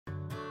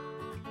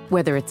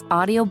Whether it's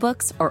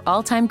audiobooks or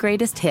all-time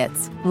greatest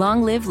hits,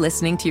 long live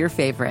listening to your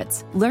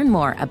favorites. Learn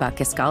more about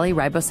Kisqali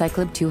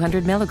Ribociclib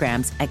 200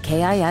 milligrams at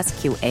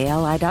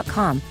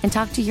KISQALI.com and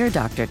talk to your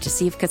doctor to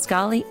see if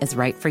Kisqali is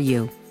right for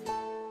you.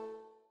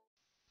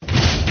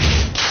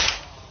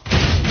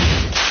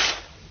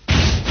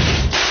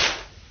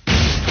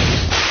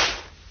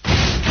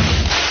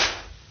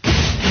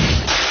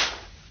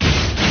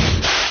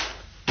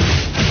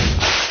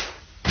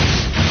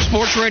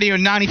 Sports Radio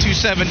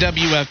 92.7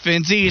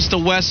 WFNZ. It's the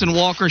Wes and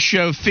Walker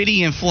Show.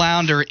 Fitty and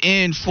Flounder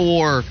in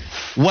for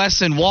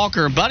Wes and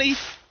Walker. Buddy,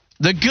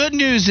 the good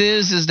news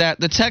is that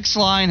the text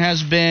line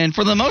has been,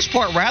 for the most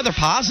part, rather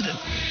positive.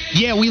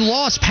 Yeah, we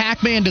lost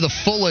Pac-Man to the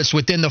fullest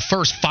within the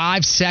first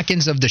 5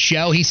 seconds of the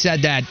show. He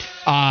said that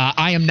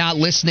I am not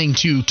listening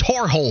to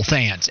Tar Hole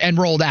fans and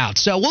rolled out.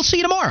 So we'll see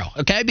you tomorrow,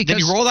 okay? Because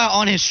did he roll out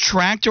on his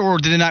tractor or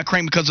did it not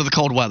crank because of the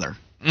cold weather?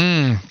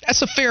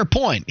 That's a fair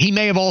point. He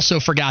may have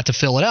also forgot to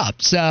fill it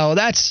up. So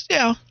that's,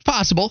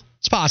 possible.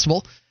 It's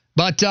possible.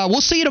 But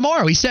we'll see you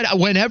tomorrow. He said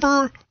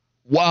whenever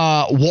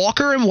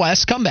Walker and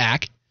Wes come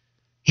back,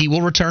 he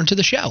will return to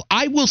the show.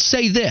 I will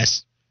say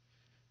this.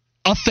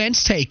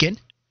 Offense taken.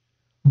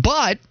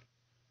 But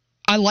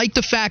I like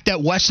the fact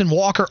that Wes and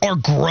Walker are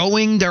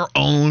growing their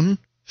own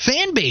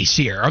fan base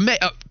here.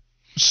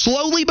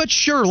 Slowly but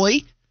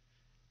surely.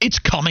 It's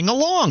coming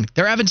along.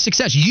 They're having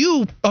success.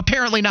 You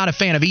apparently not a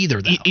fan of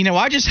either, though. You know,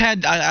 I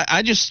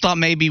just thought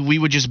maybe we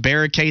would just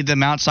barricade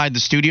them outside the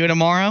studio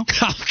tomorrow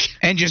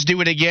and just do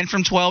it again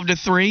from 12 to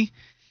 3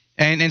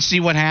 and see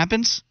what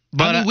happens.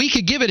 But I mean, we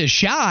could give it a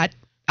shot.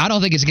 I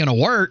don't think it's going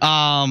to work.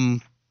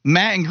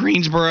 Matt in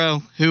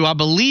Greensboro, who I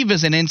believe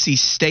is an NC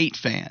State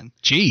fan,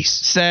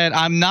 said,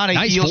 I'm not a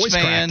Heels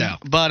fan,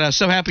 but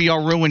so happy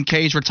y'all ruined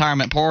K's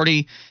retirement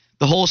party.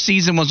 The whole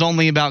season was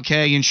only about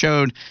K and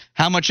showed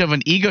how much of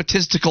an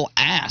egotistical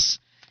ass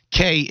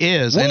K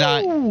is. Whoa.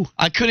 And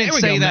I couldn't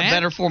say that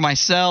better for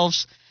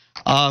myself.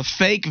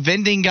 Fake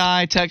vending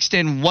guy text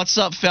in, what's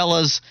up,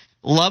 fellas?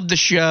 Love the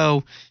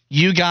show.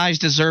 You guys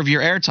deserve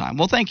your airtime.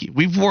 Well, thank you.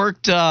 We've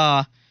worked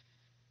really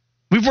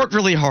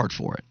hard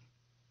for it.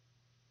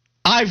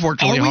 I've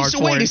worked really hard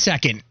for it. Wait a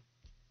second.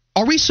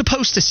 Are we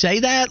supposed to say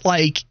that?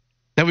 Like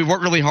that we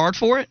worked really hard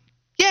for it?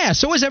 Yeah,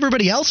 so is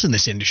everybody else in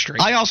this industry.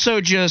 I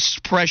also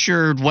just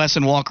pressured Wes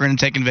and Walker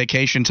into taking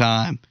vacation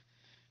time.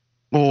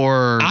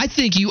 Or I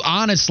think you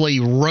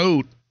honestly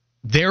wrote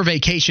their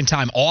vacation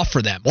time off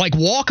for them. Like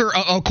Walker,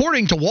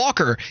 according to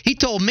Walker, he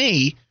told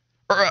me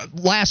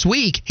last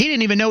week he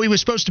didn't even know he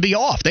was supposed to be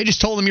off. They just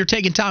told him you're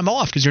taking time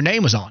off because your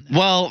name was on.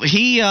 Well,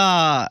 he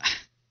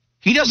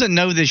doesn't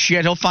know this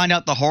yet. He'll find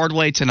out the hard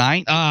way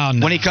tonight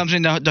when he comes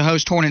in to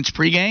host Hornets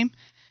pregame.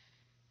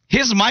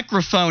 His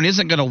microphone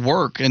isn't going to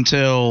work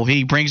until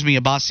he brings me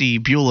a Bossy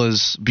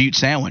Beulah's Butte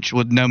sandwich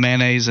with no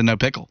mayonnaise and no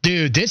pickle.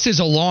 Dude, this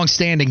is a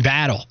long-standing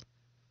battle.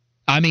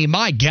 I mean,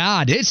 my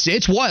God,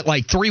 it's what,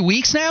 like 3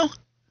 weeks now?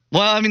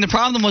 Well, I mean, the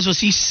problem was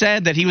he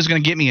said that he was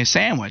going to get me a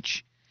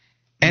sandwich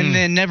and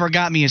then never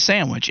got me a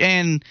sandwich.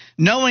 And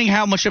knowing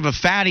how much of a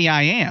fatty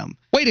I am.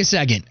 Wait a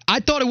second. I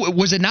thought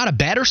was it not a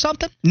bet or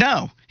something?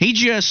 No. He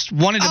just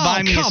wanted to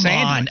buy me a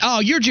sandwich.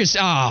 On. You're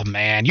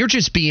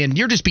just being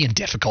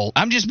difficult.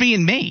 I'm just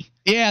being me.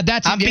 Yeah,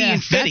 being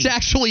fitty. That's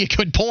actually a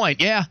good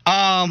point. Yeah.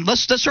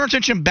 Let's turn our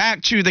attention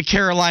back to the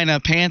Carolina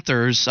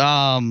Panthers.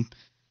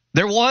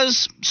 There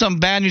was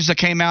some bad news that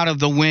came out of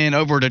the win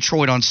over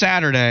Detroit on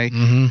Saturday,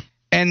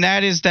 and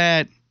that is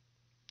that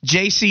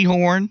J.C.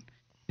 Horn,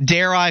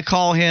 dare I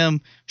call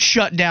him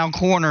shutdown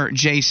corner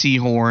J.C.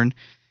 Horn,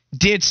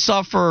 did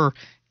suffer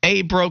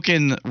a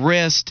broken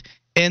wrist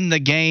in the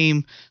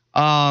game.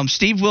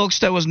 Steve Wilkes,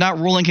 though, was not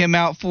ruling him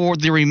out for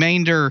the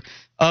remainder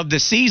of the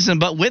season.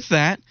 But with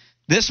that,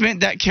 this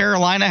meant that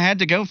Carolina had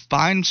to go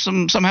find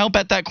some help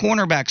at that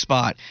cornerback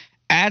spot,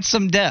 add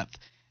some depth.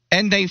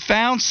 And they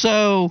found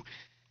so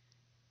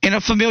in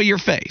a familiar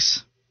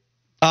face.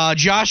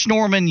 Josh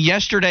Norman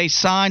yesterday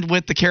signed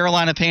with the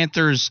Carolina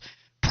Panthers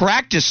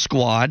practice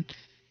squad.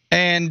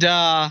 And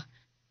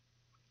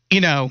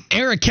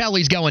Eric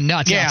Kelly's going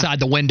nuts outside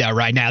the window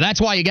right now.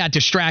 That's why you got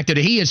distracted.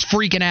 He is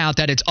freaking out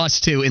that it's us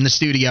two in the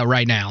studio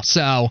right now.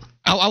 So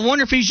I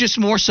wonder if he's just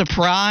more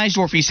surprised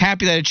or if he's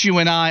happy that it's you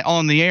and I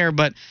on the air.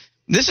 But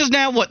this is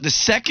now, the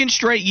second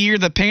straight year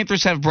the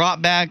Panthers have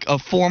brought back a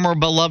former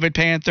beloved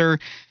Panther.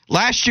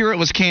 Last year it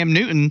was Cam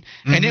Newton,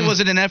 and it was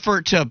in an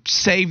effort to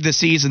save the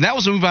season. That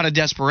was a move out of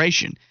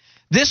desperation.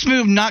 This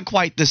move, not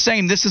quite the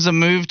same. This is a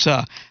move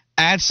to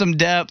add some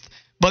depth.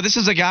 But this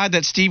is a guy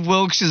that Steve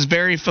Wilkes is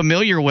very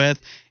familiar with,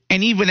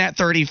 and even at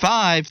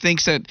 35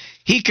 thinks that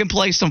he can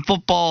play some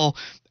football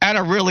at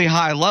a really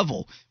high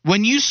level.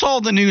 When you saw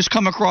the news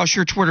come across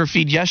your Twitter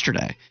feed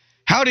yesterday,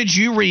 how did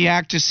you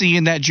react to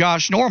seeing that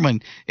Josh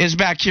Norman is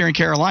back here in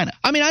Carolina?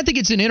 I mean, I think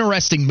it's an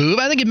interesting move.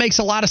 I think it makes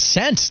a lot of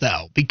sense,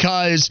 though,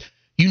 because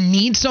you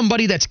need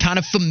somebody that's kind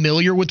of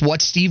familiar with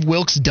what Steve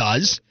Wilkes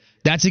does.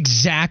 That's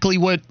exactly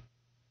what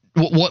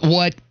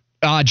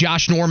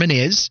Josh Norman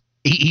is.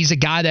 He's a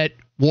guy that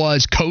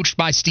was coached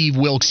by Steve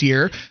Wilkes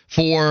here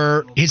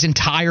for his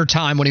entire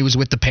time when he was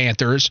with the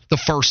Panthers the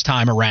first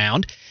time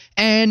around.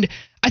 And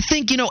I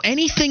think,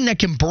 anything that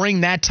can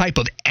bring that type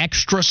of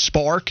extra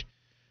spark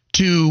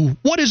to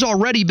what has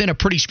already been a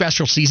pretty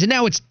special season.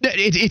 Now,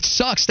 it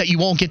sucks that you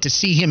won't get to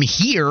see him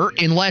here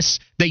unless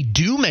they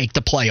do make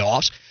the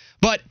playoffs.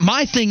 But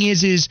my thing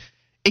is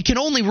it can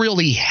only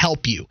really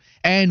help you.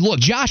 And look,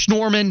 Josh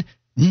Norman,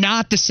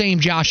 not the same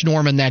Josh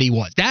Norman that he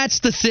was. That's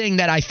the thing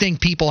that I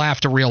think people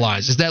have to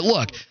realize is that,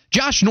 look,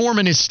 Josh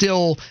Norman is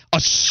still a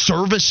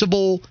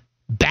serviceable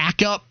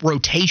backup,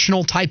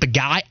 rotational type of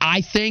guy,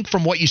 I think,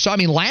 from what you saw. I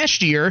mean,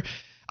 last year,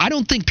 I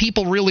don't think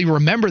people really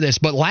remember this,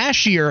 but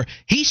last year,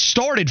 he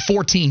started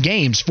 14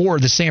 games for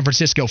the San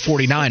Francisco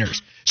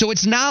 49ers. So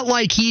it's not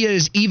like he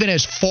is even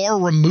as far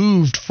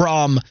removed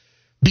from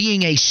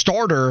being a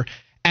starter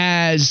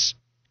as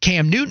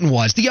Cam Newton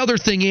was. The other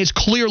thing is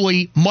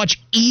clearly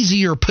much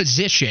easier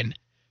position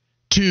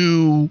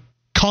to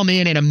come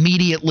in and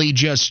immediately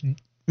just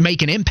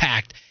make an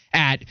impact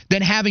at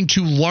than having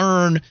to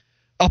learn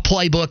a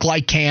playbook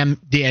like Cam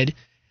did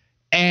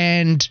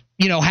and,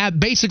 have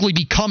basically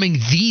becoming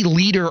the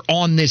leader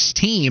on this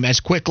team as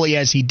quickly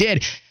as he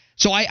did.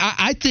 So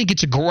I think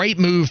it's a great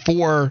move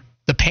for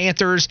the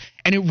Panthers,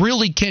 and it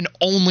really can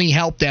only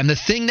help them. The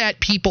thing that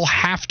people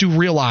have to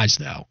realize,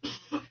 though,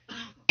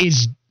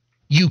 is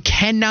you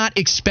cannot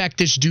expect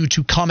this dude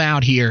to come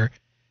out here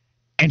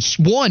and,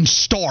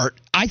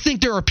 start. I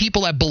think there are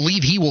people that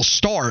believe he will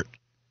start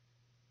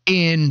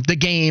in the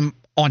game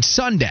on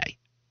Sunday.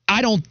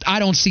 I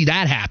don't see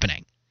that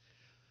happening.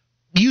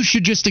 You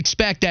should just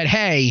expect that,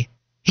 hey,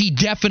 he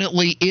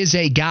definitely is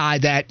a guy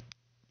that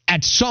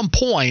at some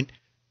point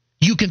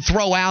you can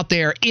throw out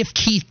there if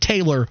Keith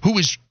Taylor, who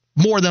is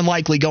more than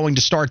likely going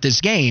to start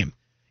this game,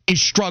 is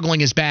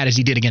struggling as bad as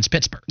he did against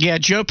Pittsburgh. Yeah,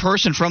 Joe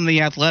Person from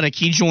The Athletic,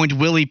 he joined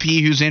Willie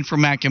P., who's in for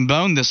Mac and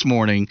Bone this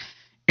morning,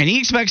 and he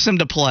expects him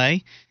to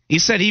play. He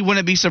said he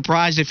wouldn't be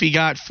surprised if he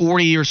got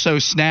 40 or so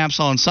snaps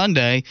on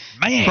Sunday,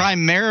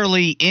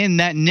 primarily in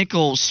that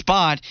nickel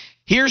spot.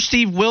 Here's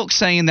Steve Wilks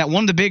saying that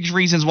one of the big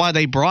reasons why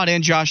they brought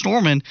in Josh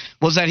Norman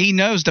was that he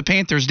knows the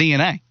Panthers'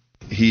 DNA.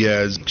 He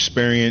has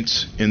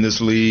experience in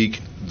this league,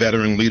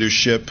 veteran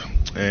leadership,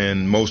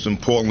 and most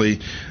importantly,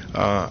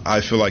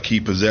 I feel like he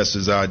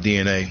possesses our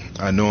DNA.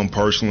 I know him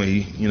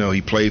personally.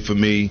 He played for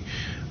me.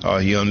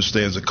 He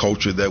understands the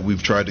culture that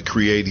we've tried to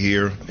create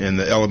here and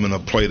the element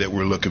of play that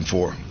we're looking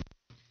for.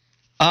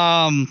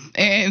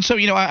 And so,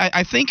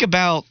 I think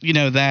about,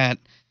 that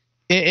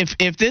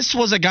if this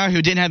was a guy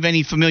who didn't have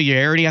any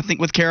familiarity, I think,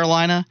 with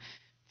Carolina,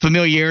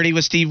 familiarity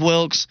with Steve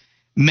Wilks,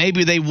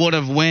 maybe they would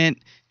have went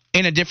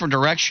in a different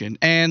direction.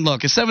 And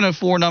look, a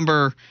 704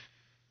 number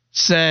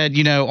said,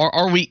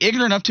 are we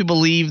ignorant enough to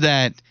believe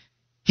that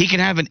he can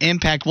have an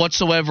impact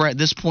whatsoever at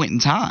this point in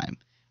time?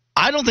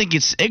 I don't think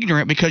it's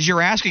ignorant because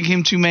you're asking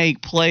him to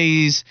make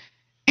plays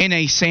in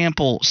a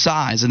sample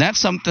size. And that's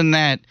something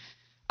that,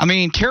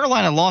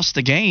 Carolina lost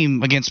the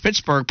game against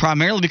Pittsburgh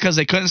primarily because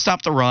they couldn't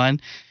stop the run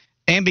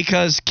and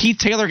because Keith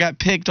Taylor got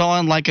picked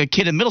on like a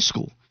kid in middle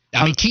school.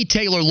 Keith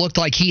Taylor looked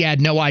like he had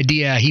no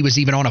idea he was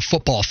even on a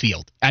football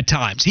field at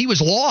times. He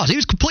was lost. He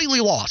was completely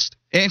lost.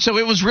 And so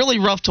it was really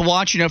rough to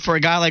watch, for a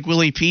guy like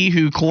Willie P.,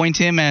 who coined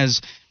him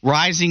as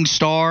rising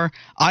star.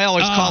 I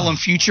always call him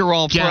future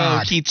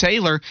all-pro Keith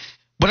Taylor.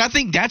 But I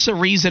think that's a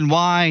reason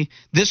why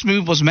this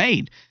move was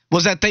made,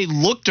 was that they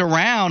looked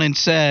around and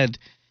said,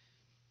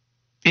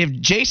 if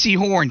J.C.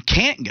 Horn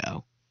can't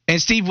go,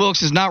 and Steve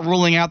Wilks is not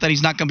ruling out that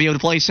he's not going to be able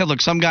to play, he said,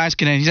 look, some guys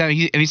can,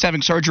 he's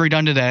having surgery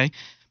done today,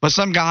 but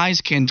some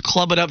guys can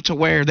club it up to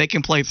where they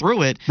can play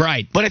through it.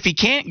 Right. But if he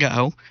can't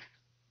go,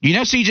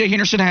 C.J.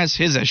 Henderson has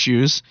his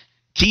issues.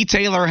 Keith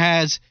Taylor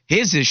has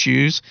his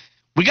issues.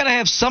 We got to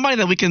have somebody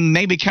that we can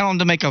maybe count on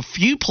to make a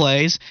few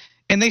plays,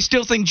 and they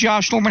still think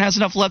Josh Norman has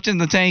enough left in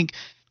the tank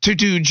to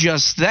do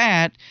just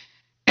that.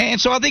 And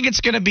so I think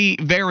it's going to be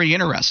very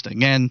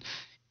interesting. And,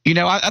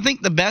 I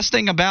think the best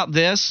thing about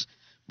this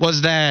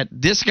was that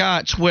this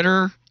got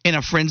Twitter in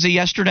a frenzy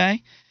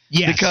yesterday.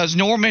 Yes. Because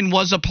Norman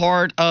was a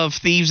part of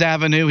Thieves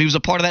Avenue. He was a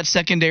part of that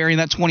secondary in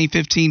that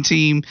 2015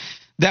 team.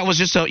 That was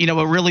just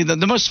really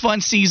the most fun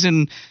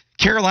season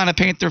Carolina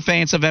Panther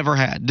fans have ever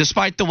had,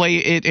 despite the way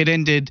it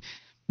ended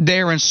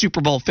there in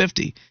Super Bowl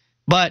 50.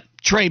 But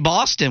Trey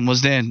Boston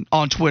was then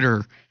on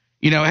Twitter,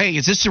 hey,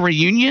 is this a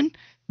reunion?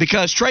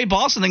 Because Trey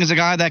Boston, I think, is a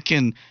guy that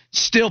can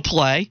still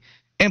play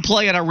and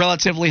play at a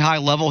relatively high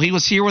level. He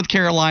was here with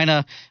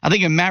Carolina. I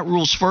think in Matt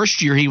Rule's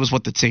first year, he was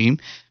with the team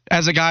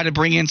as a guy to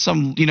bring in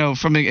some,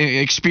 from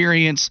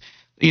experience,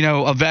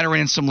 a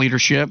veteran, some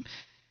leadership.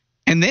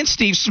 And then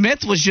Steve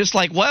Smith was just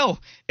like, well,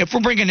 if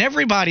we're bringing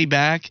everybody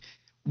back,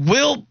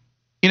 we'll,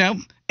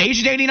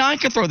 Agent 89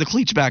 can throw the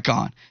cleats back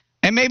on.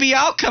 And maybe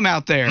I'll come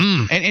out there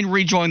and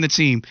rejoin the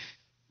team.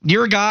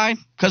 You're a guy,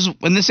 because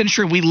in this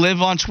industry we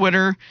live on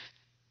Twitter.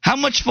 How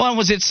much fun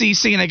was it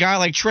seeing a guy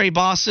like Trey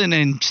Boston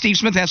and Steve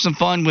Smith have some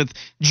fun with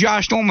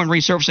Josh Norman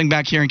resurfacing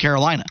back here in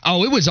Carolina?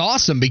 Oh, it was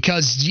awesome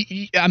because,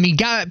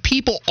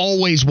 people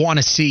always want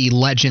to see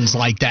legends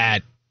like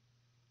that,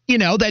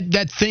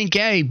 that think,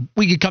 hey,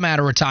 we could come out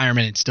of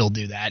retirement and still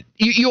do that.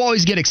 You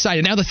always get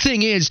excited. Now, the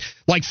thing is,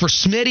 like for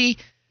Smitty,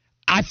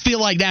 I feel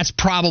like that's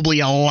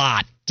probably a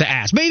lot to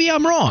ask. Maybe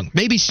I'm wrong.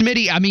 Maybe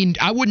Smitty, I mean,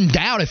 I wouldn't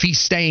doubt if he's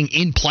staying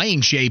in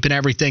playing shape and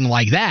everything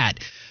like that.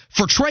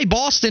 For Trey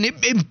Boston,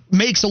 it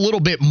makes a little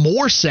bit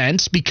more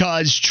sense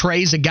because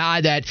Trey's a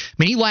guy that, I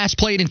mean, he last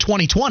played in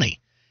 2020,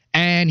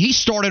 and he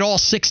started all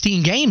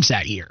 16 games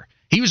that year.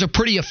 He was a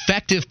pretty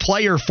effective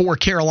player for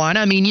Carolina.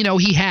 I mean, you know,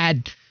 he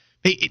had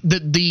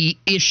the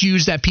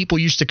issues that people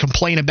used to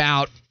complain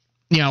about,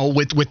 you know,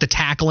 with the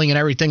tackling and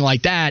everything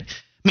like that.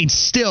 I mean,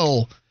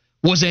 still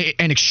was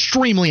an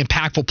extremely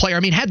impactful player.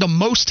 I mean, had the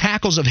most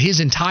tackles of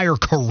his entire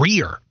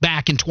career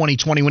back in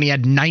 2020 when he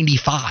had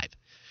 95.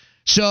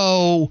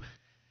 So,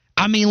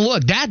 I mean,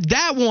 look,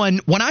 that one,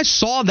 when I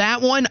saw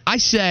that one, I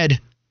said,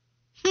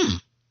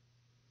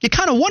 you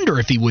kind of wonder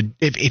if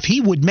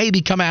he would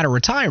maybe come out of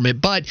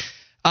retirement. But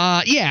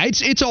yeah,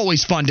 it's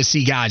always fun to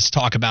see guys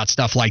talk about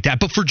stuff like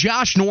that. But for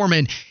Josh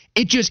Norman,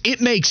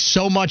 it makes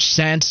so much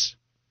sense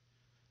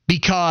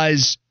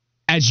because,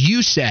 as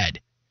you said,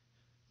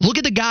 look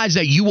at the guys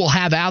that you will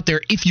have out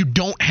there if you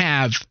don't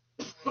have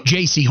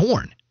J.C.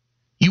 Horn.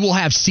 You will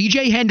have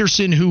C.J.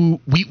 Henderson, who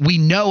we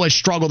know has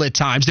struggled at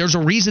times. There's a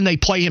reason they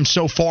play him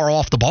so far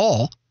off the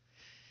ball.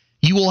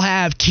 You will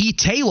have Keith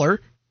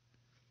Taylor,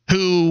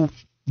 who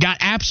got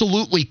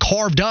absolutely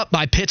carved up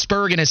by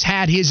Pittsburgh and has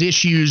had his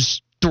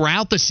issues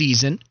throughout the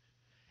season.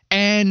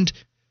 And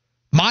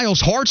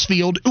Miles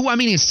Hartsfield, who, I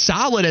mean, is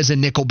solid as a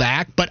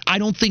nickelback, but I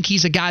don't think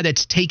he's a guy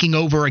that's taking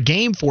over a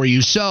game for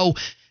you. So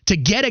to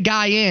get a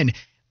guy in,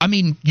 I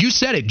mean, you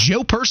said it.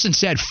 Joe Person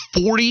said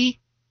 40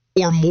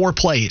 or more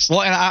plays.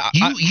 Well,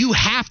 and you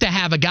have to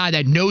have a guy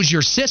that knows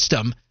your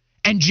system,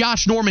 and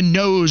Josh Norman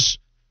knows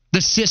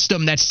the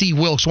system that Steve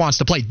Wilks wants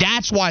to play.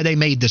 That's why they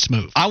made this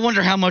move. I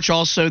wonder how much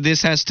also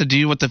this has to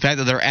do with the fact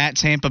that they're at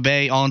Tampa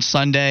Bay on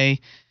Sunday.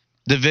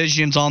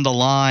 Division's on the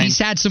line. He's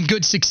had some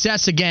good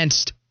success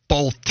against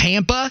both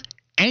Tampa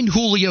and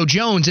Julio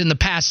Jones in the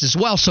past as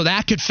well, so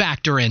that could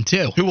factor in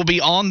too. Who will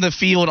be on the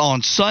field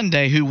on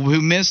Sunday,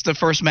 who missed the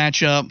first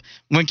matchup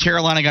when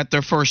Carolina got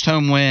their first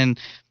home win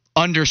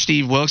under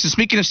Steve Wilks. And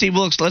speaking of Steve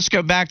Wilks, let's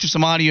go back to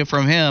some audio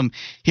from him.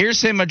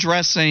 Here's him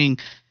addressing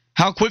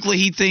how quickly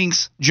he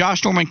thinks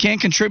Josh Norman can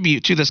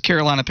contribute to this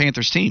Carolina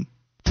Panthers team.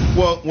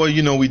 Well,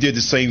 you know, we did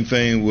the same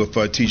thing with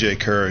T.J.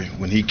 Curry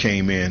when he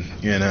came in.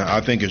 And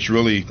I think it's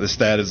really the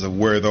status of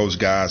where those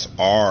guys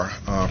are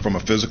from a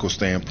physical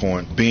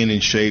standpoint. Being in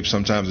shape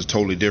sometimes is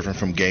totally different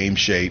from game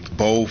shape.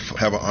 Both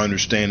have an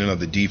understanding of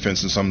the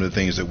defense and some of the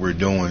things that we're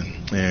doing.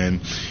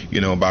 And,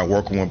 you know, by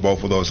working with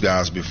both of those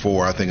guys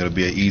before, I think it'll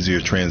be an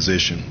easier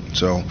transition.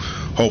 So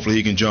hopefully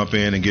he can jump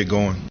in and get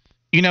going.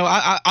 You know,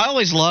 I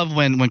always love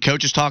when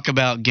coaches talk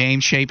about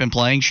game shape and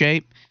playing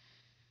shape.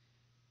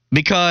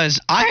 Because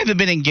I haven't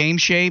been in game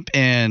shape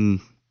in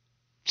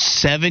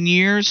 7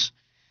 years,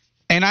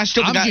 and I'm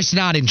just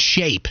not in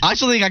shape. I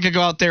still think I could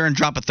go out there and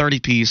drop a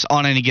 30-piece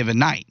on any given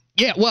night.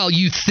 Yeah, well,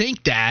 you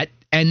think that,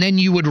 and then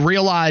you would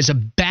realize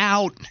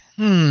about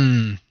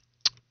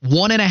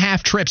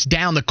 1.5 trips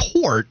down the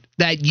court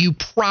that you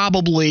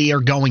probably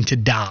are going to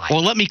die.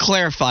 Well, let me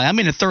clarify. I'm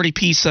in a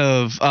 30-piece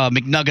of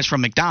McNuggets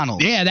from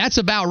McDonald's. Yeah, that's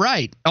about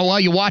right. Oh,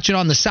 well, you watch it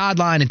on the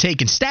sideline and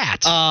taking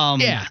stats.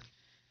 Yeah.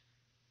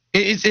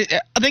 I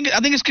think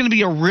it's going to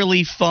be a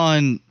really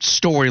fun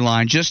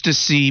storyline just to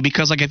see,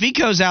 because like if he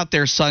goes out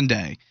there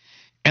Sunday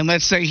and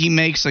let's say he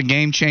makes a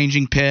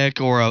game-changing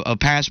pick or a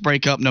pass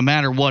breakup, no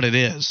matter what it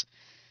is,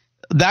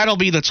 that'll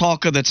be the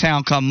talk of the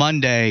town come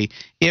Monday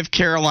if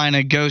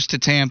Carolina goes to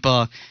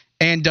Tampa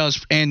and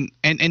does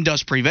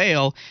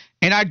prevail.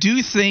 And I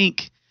do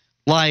think,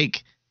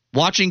 like,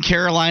 watching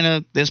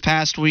Carolina this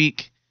past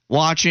week,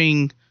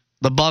 watching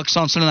the Bucs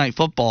on Sunday Night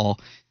Football,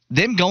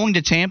 them going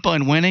to Tampa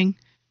and winning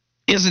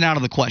isn't out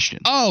of the question.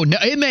 Oh, no.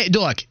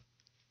 Look,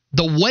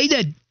 the way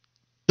that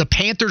the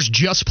Panthers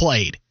just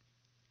played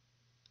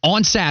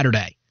on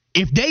Saturday,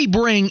 if they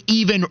bring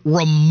even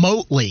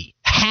remotely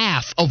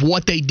half of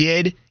what they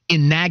did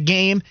in that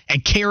game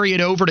and carry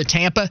it over to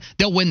Tampa,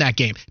 they'll win that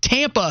game.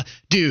 Tampa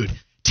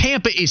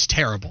is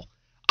terrible.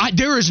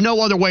 There is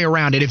no other way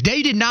around it. If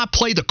they did not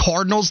play the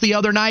Cardinals the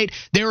other night,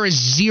 there is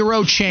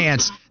zero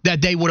chance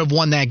that they would have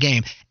won that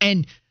game.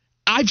 And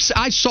I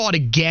saw it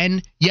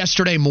again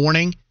yesterday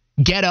morning.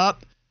 Get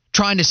up,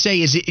 trying to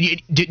say,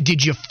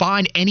 did you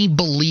find any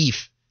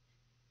belief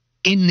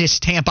in this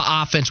Tampa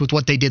offense with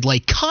what they did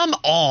late? Come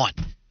on.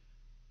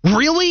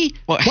 Really?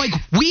 What? Like,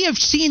 we have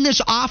seen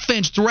this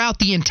offense throughout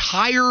the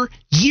entire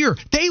year.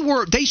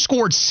 They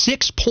scored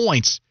 6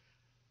 points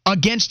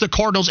against the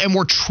Cardinals and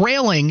were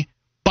trailing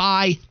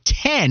by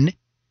 10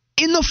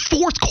 in the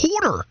fourth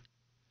quarter.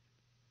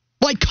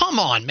 Like, come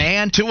on,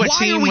 man. To a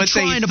team with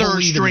a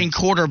third-string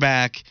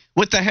quarterback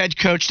with the head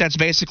coach that's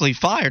basically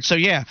fired. So,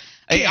 yeah,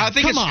 I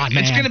think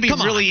it's going to be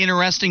really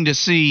interesting to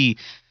see,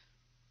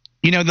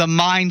 you know, the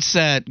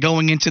mindset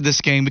going into this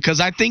game, because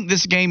I think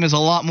this game is a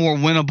lot more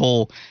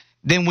winnable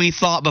than we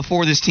thought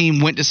before this team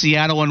went to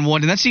Seattle and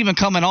won. And that's even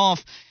coming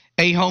off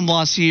a home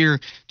loss here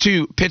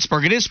to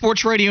Pittsburgh. It is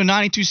Sports Radio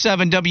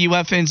 92.7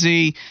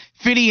 WFNZ,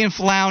 Fitty and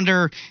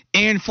Flounder,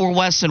 and for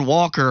Wes and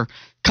Walker.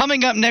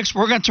 Coming up next,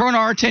 we're going to turn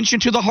our attention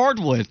to the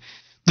hardwood.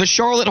 The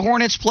Charlotte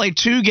Hornets played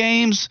 2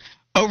 games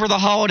over the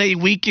holiday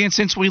weekend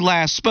since we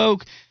last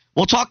spoke.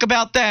 We'll talk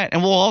about that,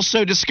 and we'll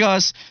also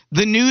discuss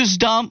the news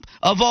dump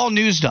of all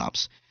news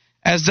dumps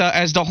as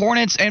the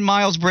Hornets and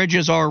Miles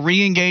Bridges are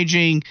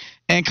re-engaging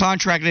in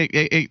contract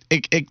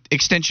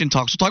extension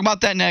talks. We'll talk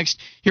about that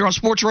next here on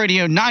Sports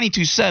Radio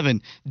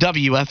 92.7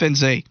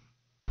 WFNZ.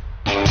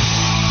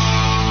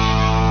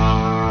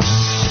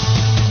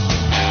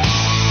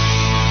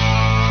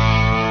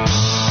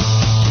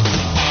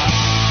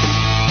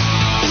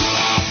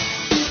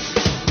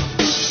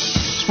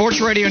 Sports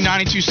Radio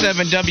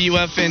 92.7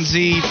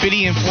 WFNZ.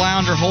 Fitty and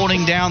Flounder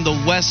holding down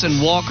the Wes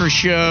and Walker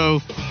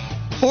show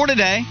for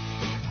today.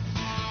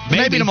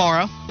 Maybe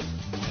tomorrow.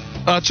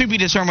 To be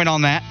determined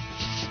on that.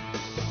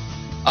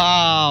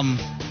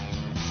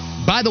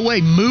 By the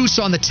way, Moose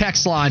on the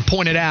text line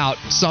pointed out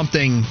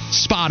something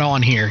spot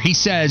on here. He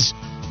says,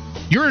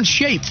 "You're in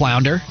shape,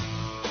 Flounder.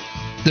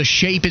 The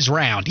shape is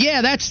round."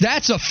 Yeah,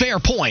 that's a fair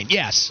point.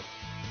 Yes.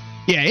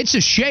 Yeah, it's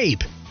a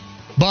shape.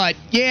 But,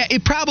 yeah,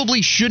 it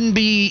probably shouldn't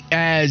be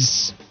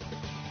as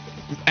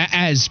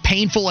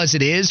painful as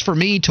it is for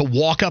me to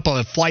walk up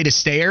a flight of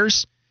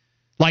stairs.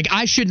 Like,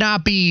 I should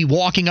not be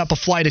walking up a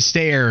flight of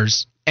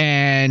stairs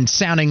and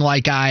sounding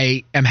like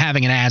I am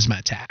having an asthma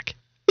attack.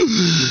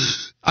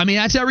 I mean,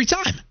 that's every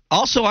time.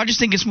 Also, I just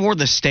think it's more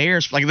the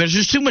stairs. Like, there's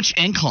just too much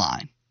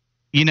incline.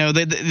 You know,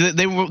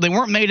 they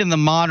weren't made in the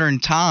modern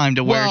time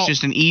to where it's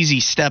just an easy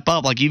step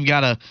up. Like, you've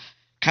got to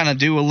kind of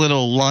do a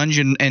little lunge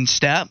and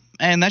step.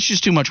 And that's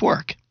just too much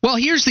work. Well,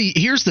 here's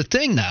the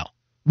thing, though.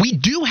 We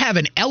do have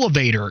an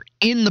elevator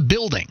in the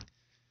building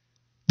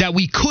that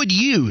we could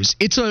use.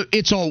 It's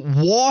a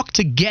walk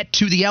to get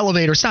to the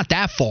elevator. It's not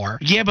that far.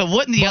 Yeah, but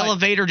wouldn't the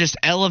elevator just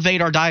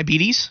elevate our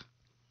diabetes?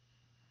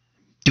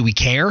 Do we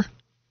care?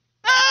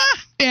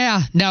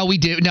 Yeah, no, we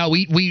do. No,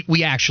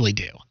 we actually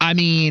do. I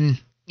mean,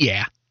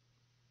 yeah.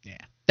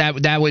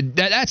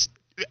 That's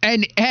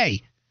and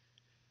hey,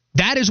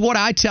 that is what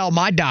I tell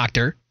my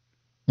doctor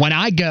when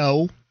I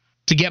go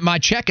to get my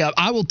checkup.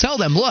 I will tell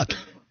them, look,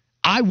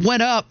 I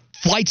went up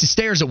flights of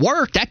stairs at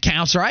work. That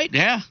counts, right?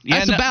 Yeah.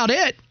 That's about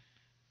it.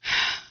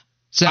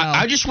 So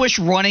I just wish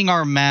running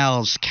our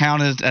mouths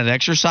counted as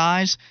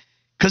exercise,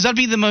 because I'd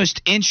be the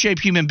most in shape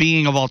human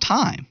being of all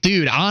time.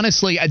 Dude,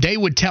 honestly, they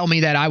would tell me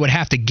that I would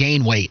have to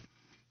gain weight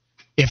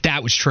if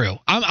that was true.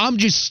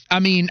 Honestly,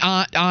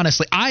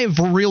 I have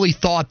really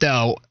thought,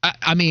 though,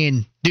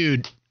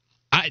 dude,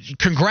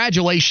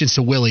 congratulations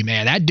to Willie,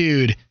 man. That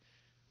dude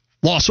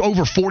lost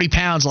over 40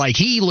 pounds. Like,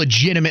 he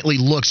legitimately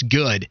looks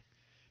good.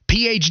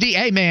 PhD,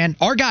 hey, man,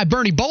 our guy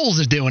Bernie Bowles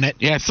is doing it.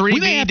 Yeah, 3B. We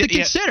may have to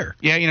consider.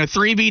 Yeah,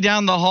 3B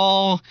down the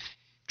hall.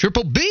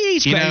 Triple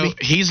B's, baby.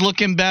 He's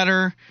looking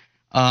better.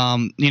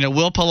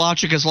 Will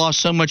Palacic has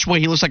lost so much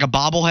weight. He looks like a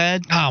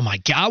bobblehead. Oh, my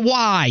God.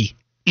 Why?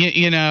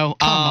 Come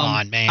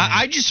on, man.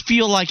 I just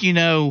feel like,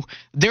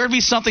 there'd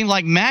be something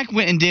like Mac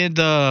went and did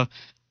the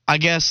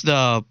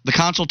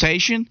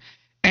consultation.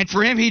 And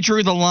for him, he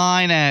drew the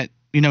line at,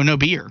 no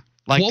beer.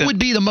 Like, what would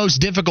be the most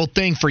difficult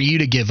thing for you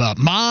to give up?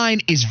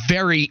 Mine is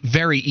very,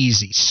 very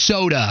easy.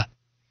 Soda.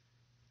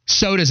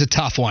 Soda's a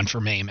tough one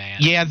for me, man.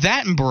 Yeah,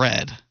 that and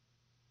bread.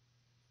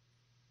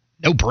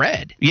 No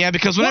bread? Yeah,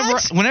 because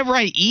whenever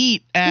I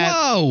eat at...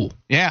 Whoa.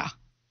 Yeah.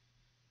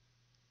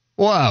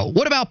 Whoa.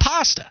 What about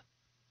pasta?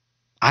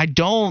 I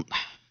don't...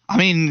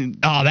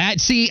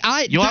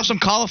 You'll have some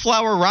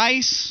cauliflower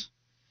rice,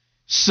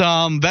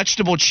 some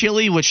vegetable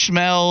chili, which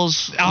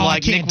smells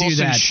like Nick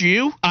Wilson's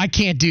shoe. I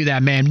can't do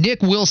that, man.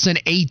 Nick Wilson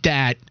ate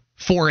that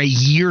for a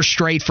year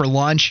straight for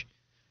lunch.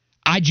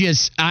 I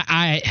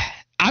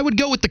would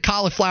go with the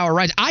cauliflower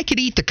rice. I could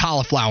eat the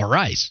cauliflower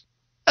rice.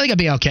 I think I'd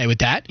be okay with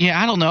that.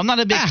 Yeah, I don't know. I'm not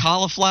a big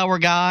cauliflower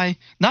guy,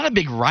 not a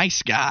big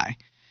rice guy.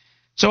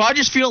 So I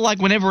just feel like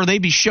whenever they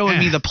be showing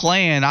me the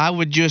plan, I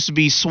would just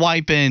be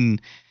swiping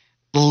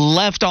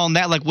left on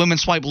that like women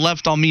swipe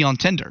left on me on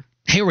Tinder.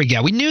 Here we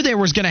go. We knew there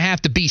was going to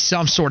have to be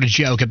some sort of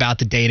joke about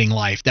the dating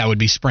life that would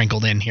be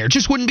sprinkled in here.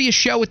 Just wouldn't be a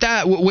show with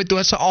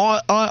us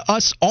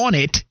on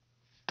it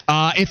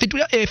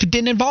if it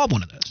didn't involve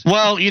one of those.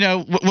 Well,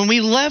 when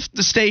we left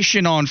the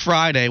station on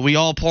Friday, we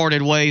all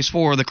parted ways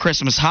for the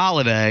Christmas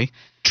holiday.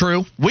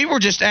 True. We were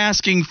just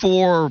asking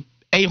for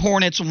a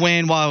Hornets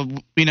win while,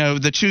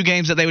 the 2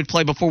 games that they would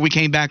play before we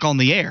came back on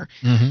the air.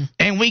 Mm-hmm.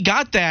 And we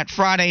got that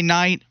Friday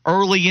night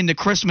early into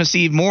Christmas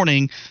Eve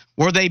morning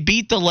where they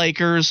beat the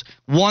Lakers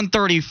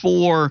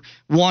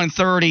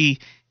 134-130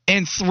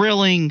 in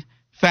thrilling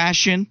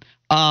fashion,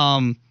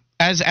 as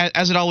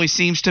it always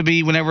seems to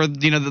be whenever,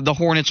 the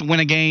Hornets win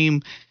a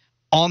game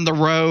on the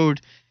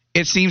road.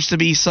 It seems to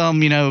be some,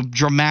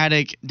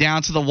 dramatic,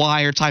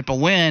 down-to-the-wire type of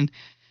win.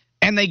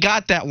 And they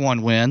got that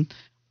one win.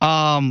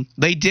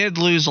 They did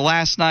lose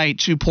last night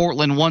to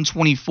Portland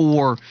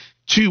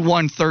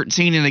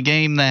 124-113 in a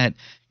game that,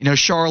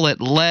 Charlotte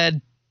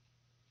led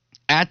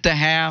at the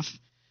half,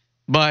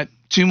 but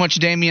too much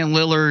Damian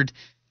Lillard,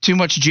 too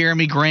much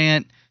Jeremy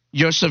Grant,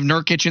 Josef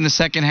Nurkic in the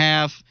second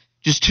half,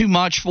 just too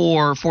much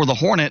for the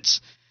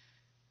Hornets.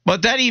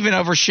 But that even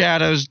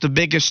overshadows the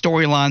biggest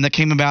storyline that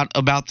came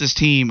about this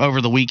team over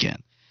the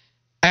weekend.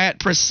 At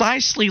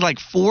precisely like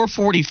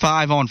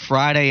 4:45 on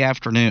Friday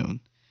afternoon,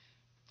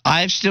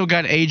 I've still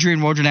got Adrian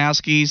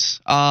Wojnarowski's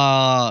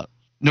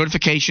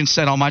notification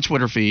set on my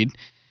Twitter feed.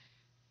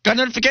 Got a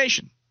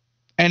notification.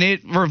 And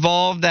it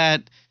revolved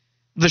that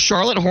the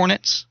Charlotte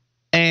Hornets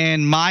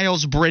and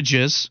Miles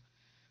Bridges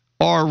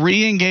are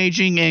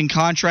re-engaging in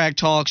contract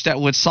talks that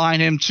would sign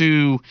him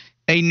to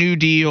a new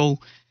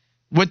deal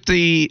with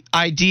the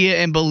idea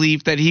and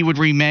belief that he would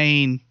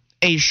remain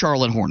a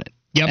Charlotte Hornet.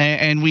 Yep.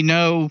 And we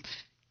know,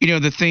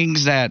 the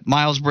things that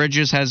Miles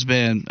Bridges has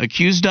been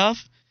accused of,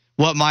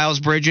 what Miles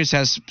Bridges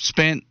has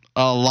spent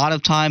a lot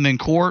of time in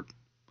court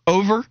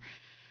over.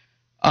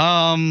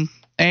 And,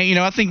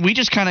 I think we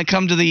just kind of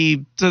come to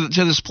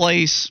this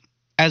place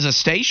as a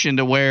station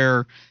to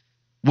where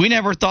we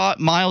never thought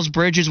Miles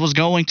Bridges was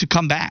going to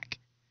come back.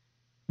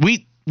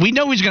 We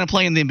know he's going to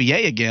play in the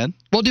NBA again.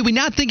 Well, did we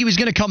not think he was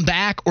going to come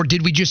back, or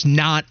did we just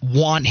not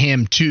want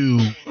him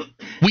to?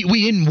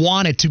 We didn't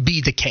want it to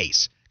be the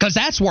case, because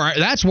that's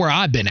where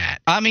I've been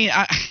at. I mean,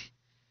 I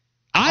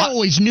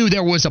always knew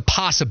there was a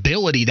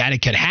possibility that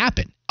it could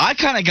happen. I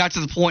kind of got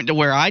to the point to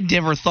where I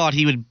never thought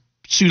he would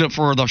suit up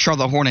for the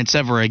Charlotte Hornets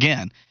ever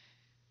again.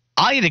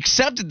 I had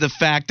accepted the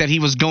fact that he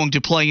was going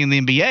to play in the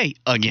NBA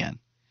again.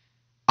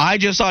 I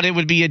just thought it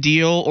would be a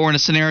deal or in a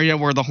scenario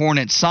where the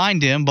Hornets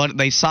signed him, but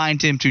they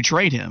signed him to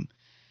trade him.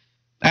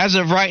 As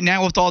of right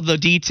now, with all the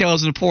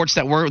details and reports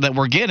that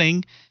we're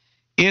getting,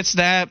 it's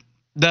that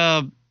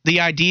the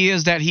idea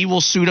is that he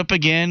will suit up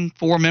again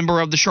for a member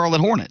of the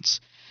Charlotte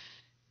Hornets.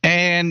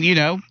 And,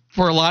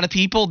 for a lot of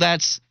people,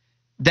 that's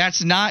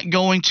not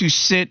going to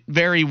sit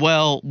very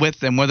well with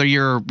them, whether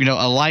you're,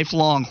 a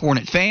lifelong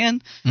Hornet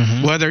fan,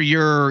 whether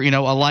you're,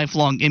 a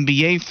lifelong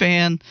NBA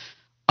fan.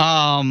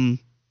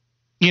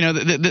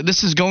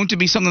 This is going to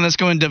be something that's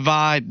going to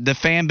divide the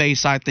fan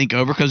base, I think,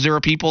 over, because there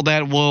are people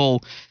that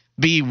will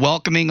be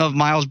welcoming of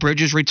Miles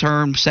Bridges'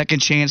 return, second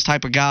chance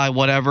type of guy,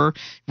 whatever,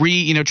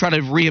 try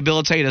to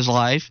rehabilitate his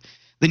life.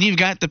 Then you've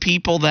got the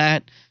people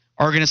that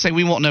are going to say,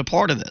 we want no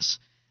part of this.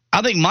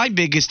 I think my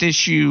biggest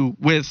issue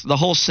with the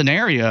whole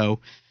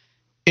scenario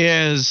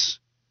is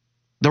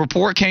the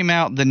report came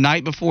out the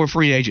night before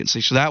free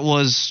agency. So that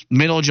was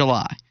middle of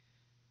July,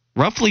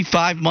 roughly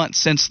 5 months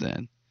since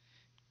then.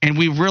 And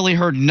we've really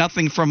heard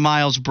nothing from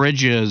Miles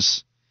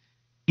Bridges,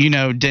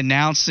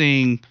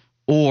 denouncing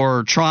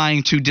or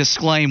trying to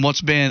disclaim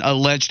what's been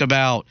alleged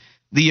about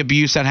the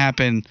abuse that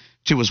happened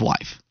to his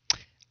wife.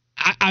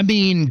 I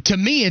mean, to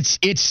me,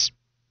 it's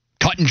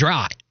cut and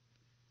dry.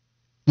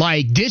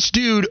 Like, this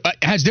dude,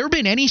 has there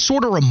been any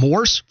sort of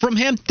remorse from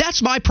him?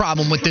 That's my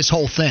problem with this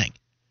whole thing.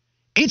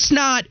 It's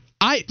not,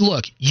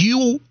 look,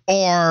 you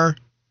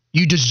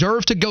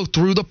deserve to go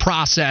through the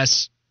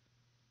process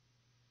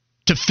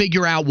to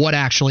figure out what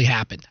actually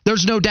happened.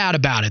 There's no doubt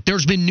about it.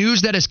 There's been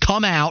news that has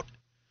come out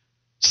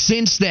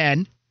since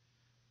then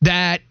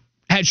that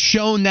has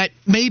shown that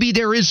maybe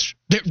there is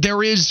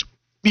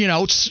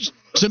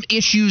some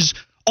issues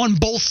on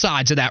both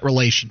sides of that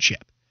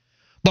relationship.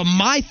 But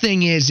my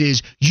thing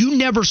is you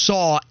never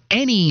saw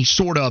any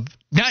sort of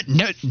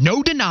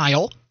no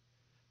denial,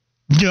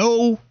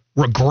 no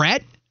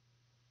regret.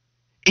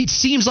 It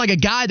seems like a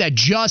guy that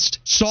just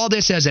saw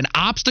this as an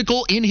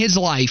obstacle in his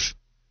life,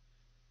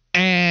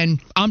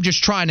 and I'm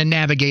just trying to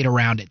navigate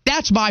around it.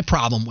 That's my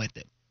problem with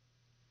it.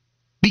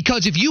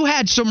 Because if you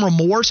had some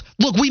remorse,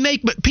 look,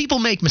 people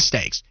make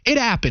mistakes. It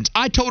happens.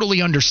 I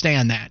totally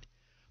understand that.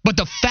 But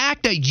the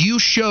fact that you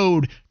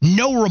showed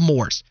no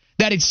remorse,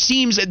 that it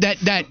seems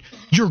that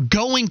you're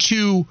going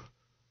to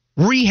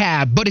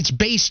rehab, but it's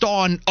based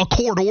on a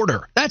court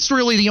order, that's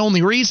really the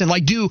only reason.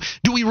 Like, do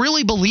we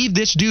really believe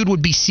this dude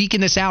would be seeking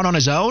this out on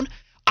his own?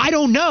 I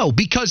don't know,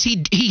 because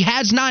he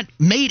has not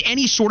made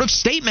any sort of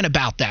statement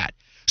about that.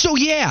 So,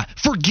 yeah,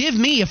 forgive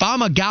me if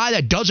I'm a guy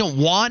that doesn't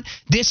want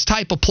this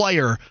type of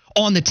player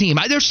on the team.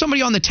 There's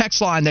somebody on the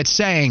text line that's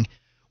saying,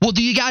 well,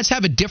 do you guys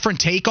have a different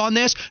take on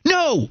this?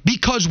 No,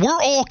 because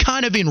we're all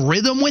kind of in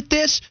rhythm with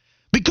this,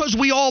 because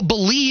we all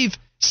believe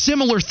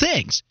similar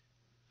things.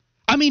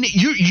 I mean,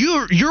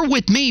 you're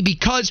with me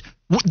because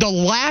the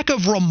lack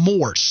of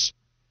remorse,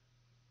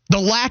 the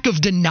lack of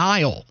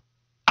denial,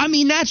 I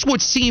mean, that's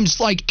what seems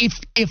like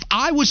if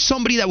I was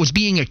somebody that was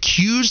being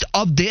accused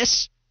of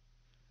this,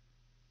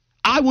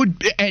 I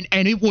would, and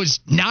it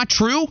was not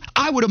true,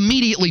 I would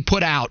immediately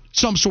put out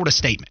some sort of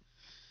statement.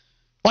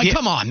 Like, yeah,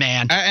 come on,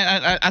 man.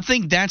 I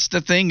think that's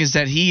the thing, is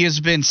that he has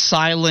been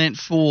silent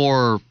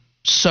for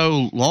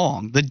so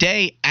long. The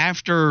day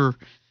after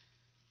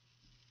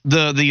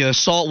the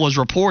assault was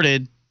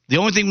reported, the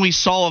only thing we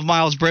saw of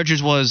Miles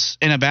Bridges was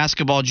in a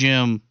basketball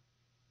gym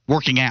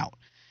working out.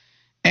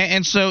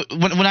 And so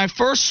when I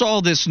first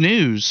saw this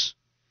news,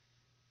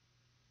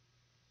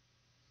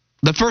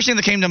 the first thing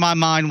that came to my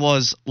mind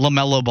was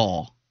LaMelo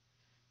Ball.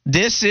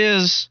 This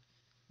is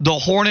the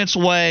Hornets'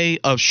 way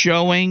of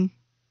showing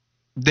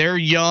their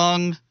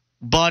young,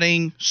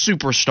 budding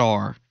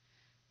superstar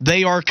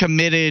they are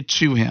committed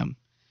to him.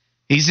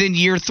 He's in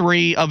year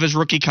 3 of his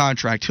rookie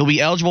contract. He'll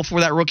be eligible for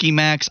that rookie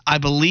max, I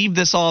believe,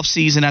 this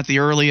offseason at the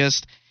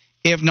earliest,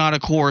 if not,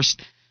 of course,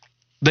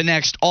 the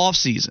next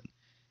offseason.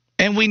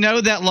 And we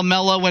know that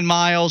LaMelo and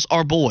Miles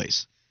are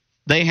boys.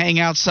 They hang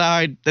out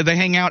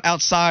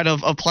outside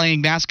of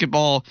playing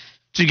basketball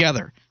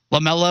together.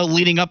 LaMelo,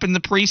 leading up in the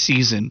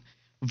preseason,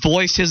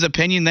 voiced his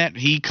opinion that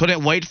he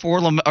couldn't wait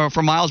for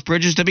Miles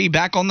Bridges to be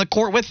back on the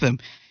court with him.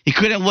 He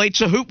couldn't wait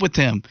to hoop with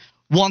him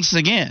once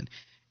again.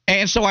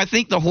 And so I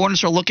think the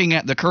Hornets are looking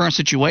at the current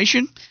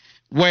situation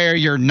where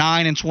you're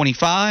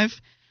 9-25.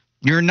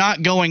 You're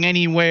not going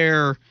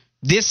anywhere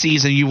this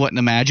season, you wouldn't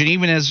imagine,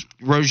 even as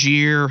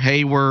Rozier,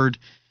 Hayward,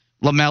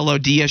 LaMelo,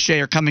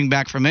 DSJ are coming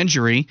back from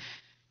injury.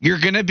 You're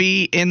going to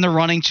be in the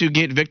running to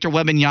get Victor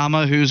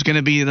Wembanyama, who's going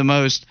to be the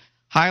most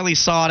highly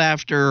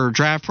sought-after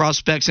draft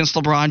prospect since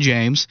LeBron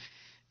James.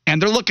 And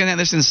they're looking at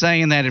this and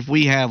saying that if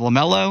we have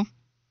LaMelo,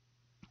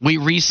 we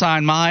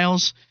re-sign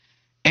Miles,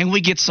 and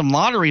we get some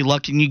lottery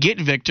luck and you get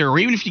Victor, or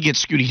even if you get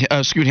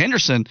Scoot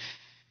Henderson,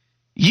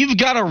 you've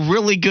got a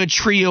really good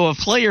trio of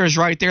players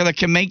right there that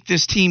can make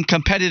this team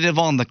competitive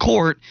on the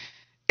court.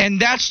 And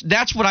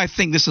that's what I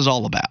think this is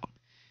all about.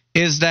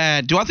 Is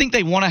that, do I think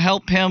they want to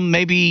help him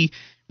maybe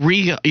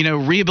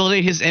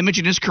rehabilitate his image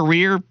in his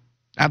career?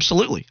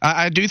 Absolutely.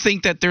 I do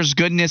think that there's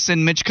goodness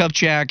in Mitch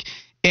Kupchak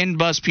and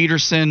Buzz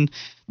Peterson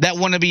that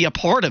want to be a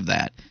part of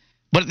that.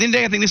 But at the end of the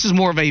day, I think this is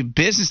more of a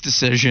business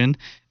decision.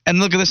 And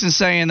look at this and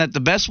saying that the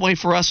best way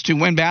for us to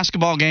win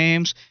basketball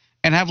games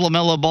and have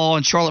LaMelo Ball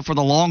in Charlotte for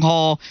the long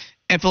haul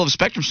and Phillips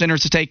Spectrum Center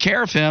is to take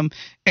care of him.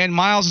 And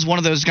Miles is one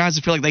of those guys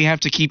that feel like they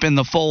have to keep in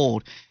the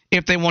fold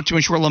if they want to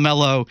ensure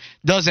LaMelo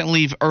doesn't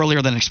leave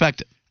earlier than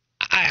expected.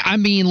 I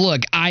mean,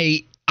 look,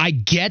 I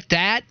get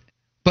that,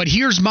 but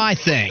here's my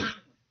thing.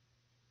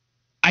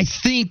 I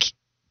think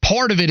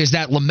part of it is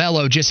that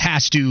LaMelo just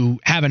has to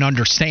have an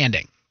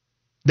understanding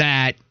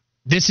that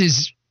this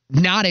is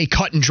not a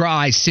cut and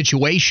dry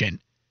situation.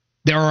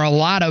 There are a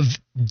lot of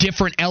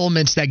different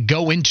elements that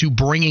go into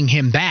bringing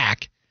him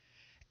back.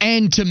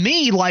 And to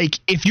me, like,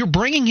 if you're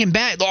bringing him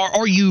back,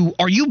 are you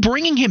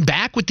bringing him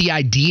back with the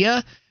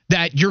idea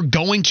that you're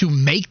going to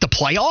make the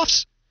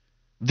playoffs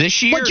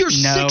this year? Like, you're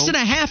no.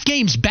 6.5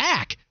 games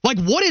back. Like,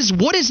 what is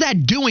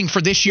that doing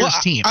for this year's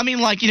team? I mean,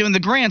 like, in the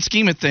grand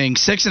scheme of things,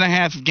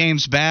 6.5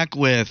 games back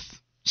with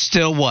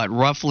still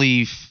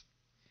roughly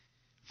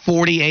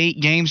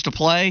 48 games to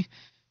play.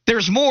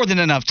 There's more than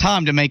enough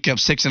time to make up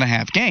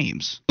 6.5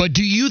 games. But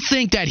do you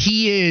think that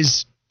he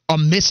is a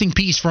missing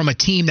piece from a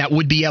team that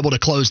would be able to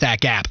close that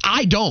gap?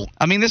 I don't.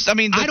 The thing is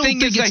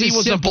that he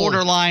was a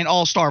borderline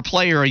all-star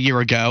player a year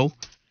ago.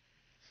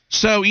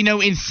 So,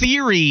 in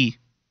theory,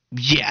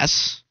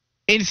 yes.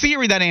 In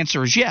theory, that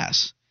answer is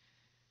yes.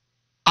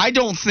 I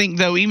don't think,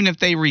 though, even if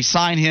they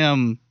re-sign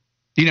him,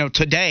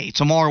 today,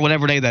 tomorrow,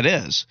 whatever day that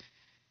is,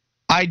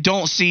 I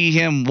don't see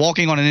him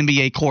walking on an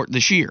NBA court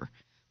this year.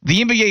 The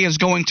NBA is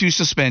going to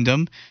suspend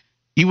him.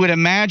 You would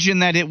imagine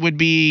that it would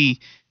be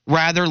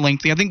rather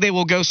lengthy. I think they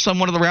will go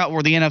somewhat of the route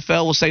where the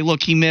NFL will say,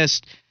 look, he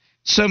missed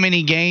so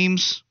many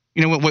games,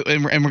 in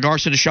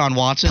regards to Deshaun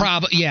Watson.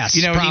 Yes,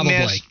 probably. Probably. He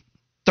missed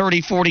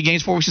 30, 40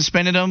 games before we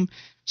suspended him.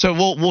 So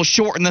we'll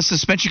shorten the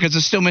suspension because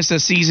it still missed a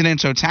season in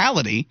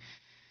totality.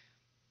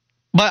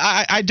 But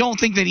I don't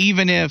think that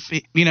even if,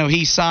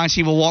 he signs,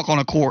 he will walk on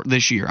a court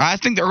this year. I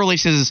think the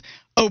earliest is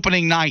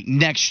opening night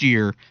next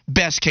year,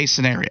 best case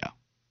scenario.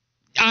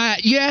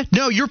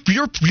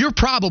 You're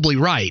probably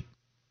right.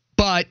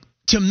 But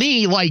to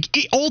me,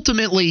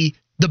 ultimately,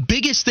 the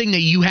biggest thing that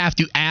you have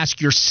to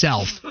ask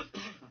yourself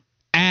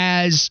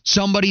as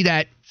somebody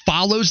that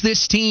follows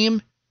this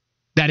team,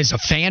 that is a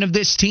fan of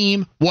this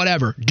team,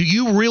 whatever, do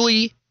you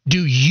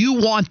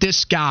want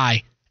this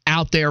guy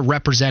out there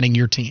representing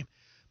your team?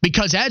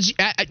 Because as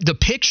the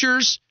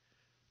pictures,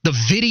 the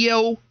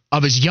video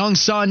of his young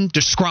son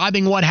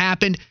describing what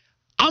happened,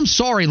 I'm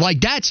sorry,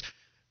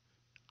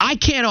 I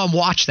can't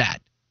unwatch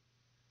that.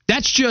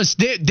 That's just,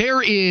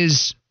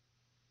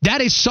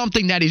 that is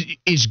something that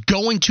is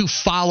going to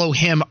follow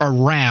him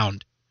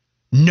around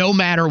no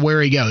matter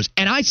where he goes.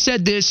 And I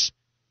said this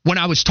when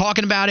I was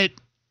talking about it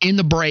in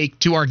the break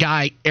to our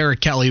guy,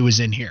 Eric Kelly, who was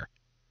in here.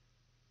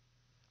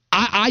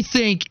 I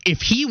think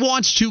if he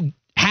wants to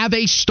have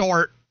a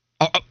start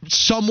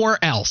somewhere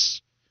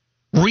else,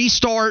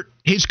 restart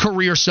his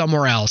career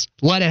somewhere else,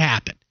 let it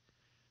happen.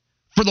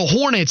 For the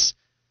Hornets,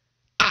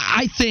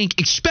 I think,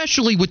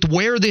 especially with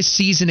where this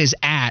season is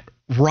at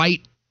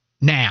right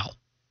now,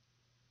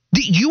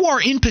 you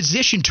are in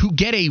position to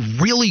get a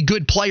really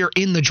good player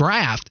in the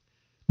draft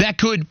that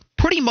could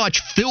pretty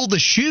much fill the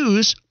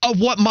shoes of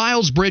what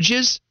Miles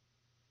Bridges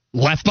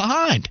left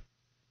behind.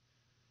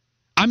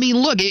 I mean,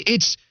 look,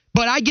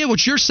 but I get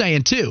what you're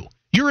saying too.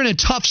 You're in a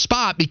tough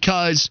spot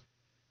because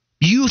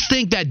you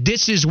think that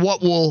this is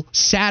what will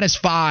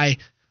satisfy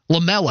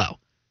LaMelo.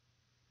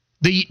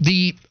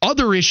 The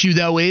other issue,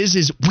 though,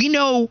 is we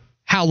know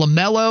how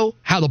LaMelo,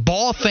 how the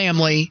Ball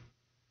family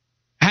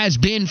has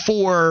been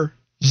for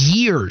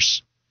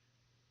years.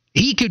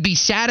 He could be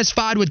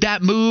satisfied with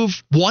that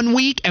move one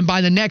week, and by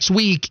the next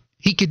week,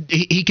 he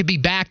could be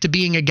back to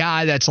being a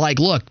guy that's like,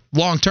 look,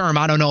 long term,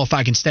 I don't know if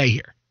I can stay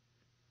here.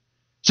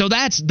 So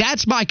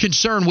that's my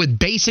concern with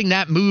basing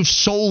that move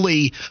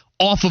solely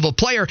off of a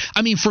player.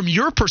 I mean, from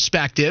your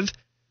perspective,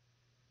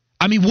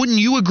 I mean, wouldn't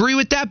you agree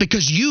with that?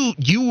 Because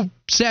you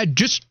said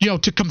just,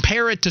 to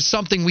compare it to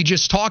something we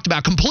just talked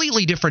about,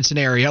 completely different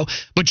scenario,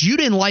 but you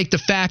didn't like the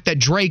fact that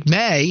Drake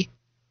May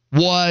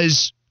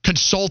was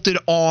consulted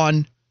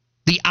on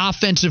the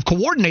offensive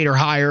coordinator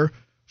hire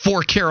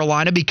for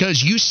Carolina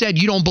because you said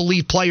you don't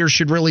believe players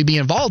should really be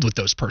involved with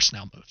those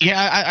personnel moves.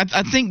 Yeah,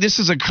 I think this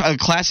is a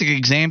classic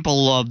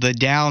example of the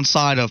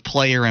downside of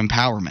player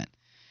empowerment.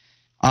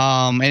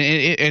 And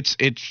it's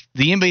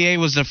the NBA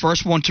was the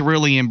first one to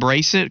really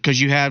embrace it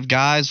because you have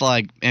guys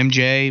like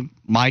MJ,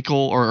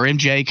 Michael, or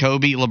MJ,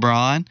 Kobe,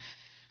 LeBron,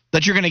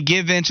 that you're going to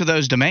give into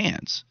those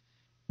demands.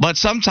 But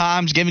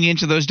sometimes giving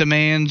into those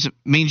demands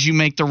means you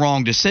make the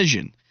wrong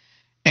decision.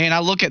 And I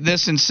look at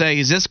this and say,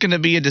 is this going to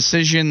be a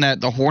decision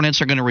that the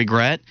Hornets are going to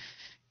regret?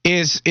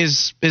 Is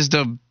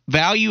the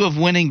value of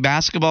winning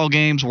basketball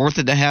games worth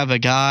it to have a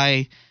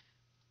guy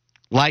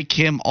like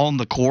him on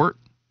the court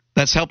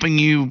that's helping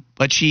you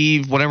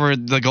achieve whatever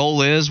the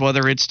goal is,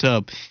 whether it's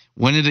to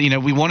win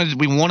it? We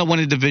want to win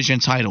a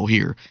division title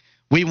here.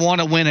 We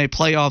want to win a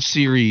playoff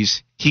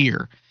series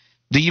here.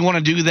 Do you want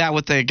to do that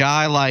with a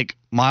guy like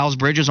Miles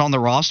Bridges on the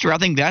roster? I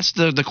think that's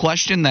the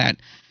question that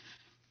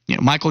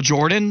Michael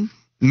Jordan,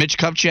 Mitch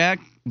Kupchak,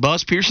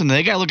 Buzz Pearson,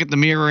 they got to look at the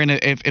mirror, and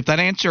if that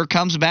answer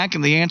comes back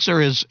and the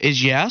answer is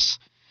yes,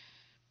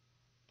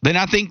 then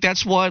I think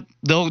that's what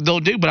they'll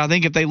do. But I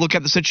think if they look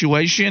at the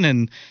situation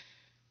and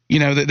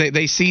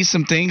they see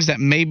some things that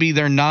maybe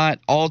they're not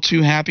all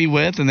too happy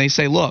with, and they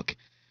say, look,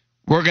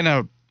 we're going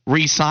to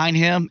re-sign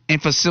him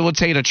and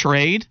facilitate a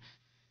trade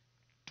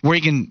where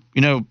he can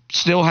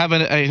still have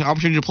an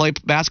opportunity to play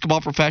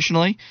basketball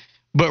professionally,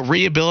 but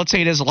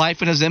rehabilitate his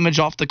life and his image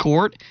off the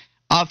court.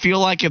 I feel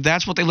like if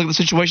that's what they look at the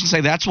situation and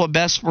say that's what's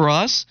best for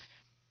us,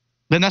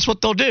 then that's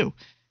what they'll do.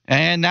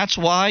 And that's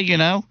why,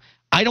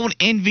 I don't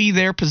envy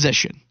their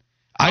position.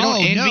 I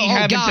don't envy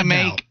having to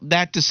make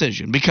that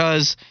decision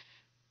because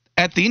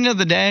at the end of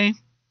the day,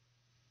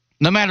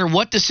 no matter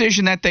what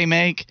decision that they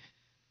make,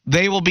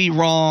 they will be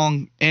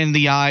wrong in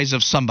the eyes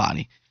of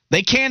somebody.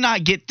 They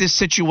cannot get this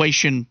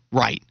situation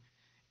right.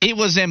 It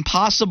was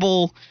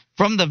impossible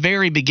from the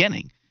very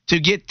beginning to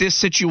get this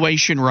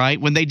situation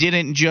right when they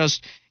didn't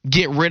just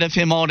get rid of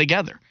him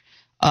altogether.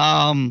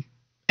 And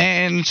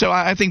so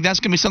I think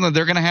that's going to be something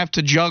they're going to have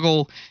to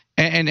juggle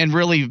and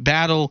really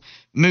battle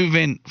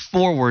moving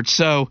forward.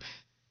 So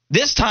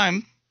this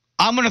time,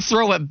 I'm going to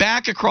throw it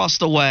back across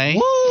the way.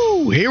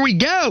 Woo! Here we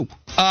go.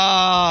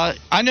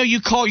 I know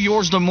you call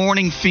yours the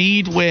morning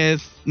feed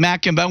with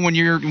Mac and Bone when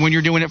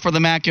you're doing it for the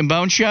Mac and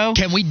Bone show.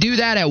 Can we do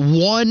that at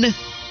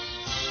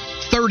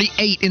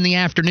 1:38 in the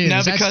afternoon? No,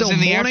 Is that because still in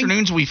the morning?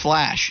 afternoons we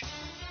flash.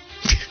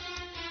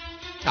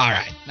 All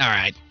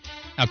right.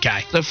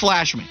 Okay. So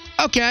flash me.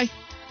 Okay.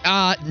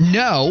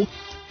 No.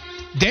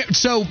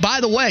 So,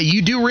 by the way,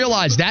 you do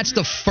realize that's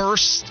the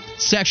first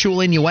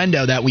sexual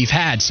innuendo that we've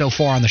had so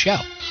far on the show.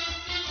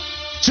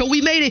 So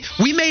we made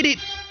it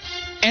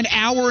an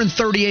hour and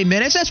 38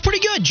 minutes. That's pretty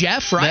good,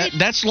 Jeff, right?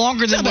 That's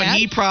longer than what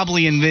he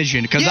probably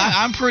envisioned because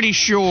I'm pretty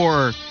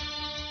sure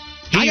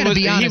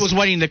he was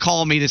waiting to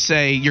call me to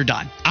say you're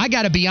done. I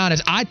got to be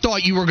honest. I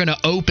thought you were going to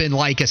open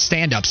like a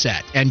stand-up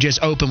set and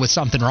just open with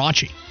something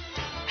raunchy.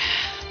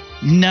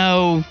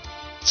 No.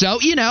 So,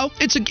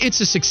 it's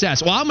a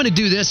success. Well, I'm going to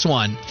do this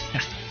one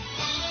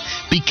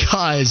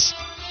because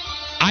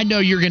I know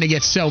you're going to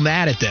get so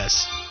mad at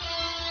this.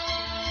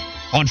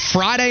 On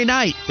Friday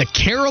night, the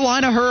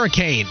Carolina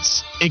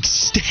Hurricanes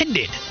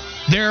extended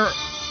their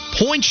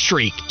point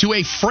streak to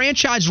a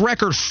franchise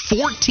record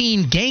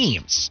 14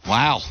 games.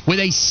 Wow. With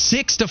a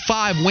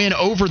 6-5 win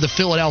over the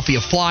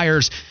Philadelphia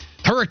Flyers.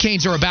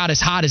 Hurricanes are about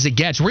as hot as it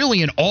gets,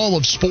 really, in all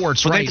of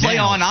sports right now. They play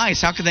on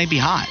ice. How can they be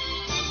hot?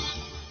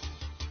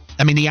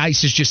 I mean, the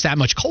ice is just that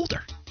much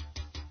colder.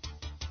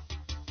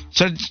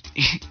 So,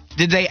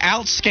 did they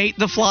outskate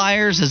the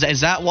Flyers?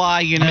 Is that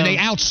why, I mean, they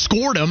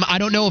outscored them. I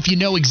don't know if you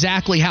know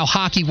exactly how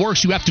hockey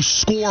works. You have to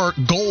score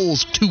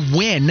goals to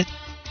win.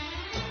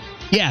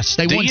 Yes,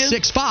 they won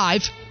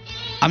 6-5.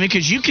 I mean,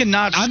 because you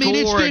cannot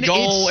score a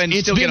goal and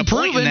still get a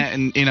point in that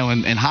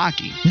in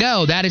hockey.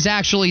 No, that is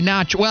actually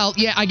not true. Well,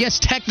 yeah, I guess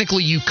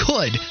technically you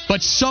could,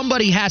 but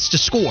somebody has to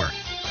score.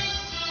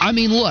 I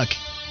mean, look,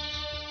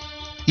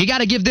 you got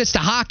to give this to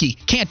hockey.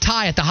 Can't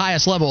tie at the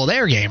highest level of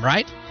their game,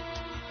 right?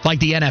 Like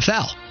the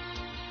NFL.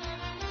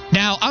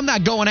 Now, I'm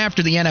not going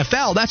after the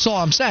NFL. That's all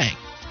I'm saying.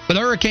 But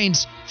the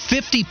Hurricanes,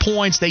 50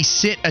 points. They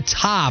sit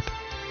atop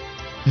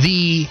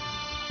the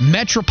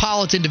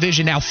Metropolitan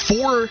Division, now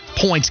 4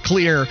 points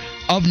clear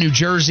of New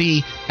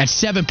Jersey and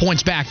 7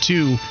 points back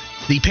to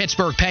the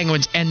Pittsburgh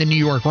Penguins and the New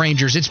York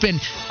Rangers. It's been,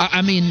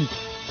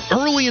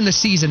 early in the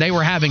season, they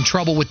were having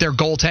trouble with their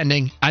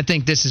goaltending. I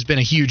think this has been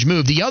a huge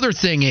move. The other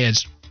thing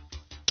is,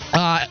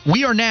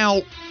 we are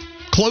now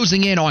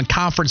closing in on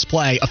conference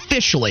play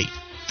officially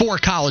for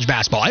college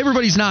basketball.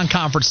 Everybody's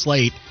non-conference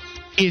slate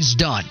is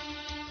done.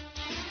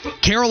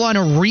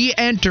 Carolina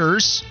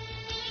re-enters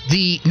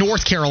the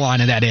North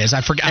Carolina, that is.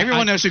 I forgot.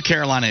 Everyone knows who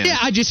Carolina is. Yeah,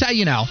 I just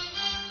say,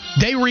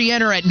 they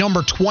re-enter at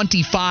number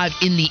 25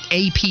 in the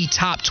AP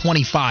Top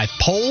 25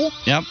 poll.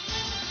 Yep.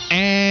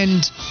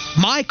 And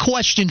my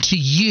question to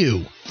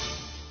you,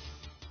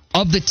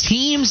 of the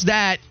teams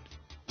that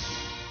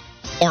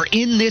are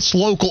in this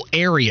local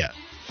area,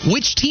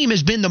 which team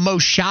has been the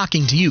most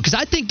shocking to you? Because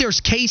I think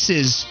there's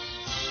cases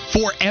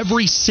for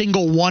every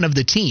single one of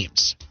the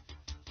teams.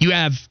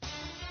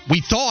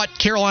 We thought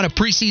Carolina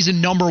preseason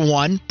number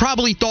 1,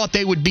 probably thought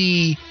they would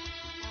be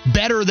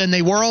better than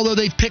they were, although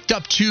they've picked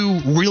up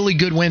 2 really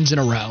good wins in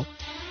a row.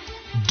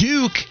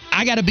 Duke,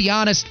 I got to be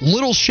honest,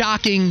 little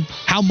shocking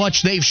how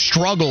much they've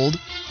struggled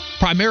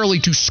primarily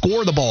to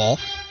score the ball.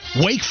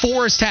 Wake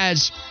Forest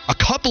has a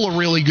couple of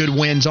really good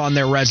wins on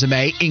their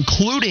resume,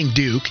 including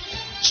Duke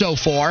so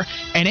far.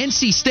 And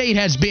NC State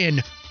has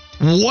been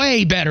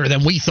way better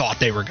than we thought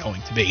they were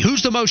going to be.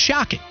 Who's the most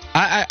shocking?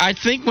 I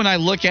think when I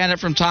look at it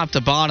from top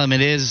to bottom,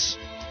 it is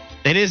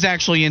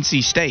actually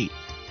NC State.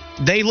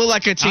 They look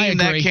like a team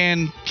that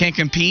can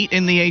compete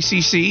in the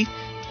ACC.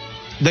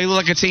 They look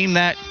like a team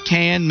that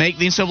can make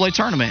the NCAA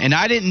tournament. And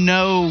I didn't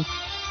know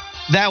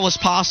that was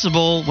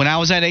possible when I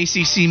was at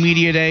ACC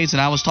Media Days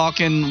and I was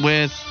talking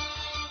with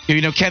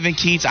Kevin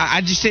Keats.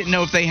 I just didn't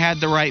know if they had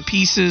the right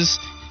pieces.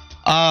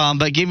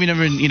 But getting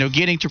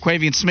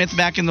Terquavian Smith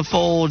back in the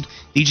fold,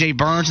 DJ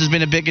Burns has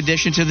been a big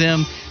addition to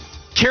them.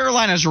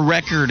 Carolina's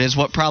record is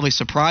what probably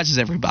surprises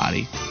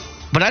everybody.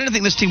 But I didn't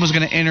think this team was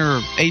going to enter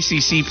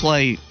ACC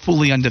play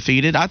fully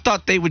undefeated. I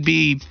thought they would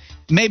be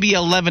maybe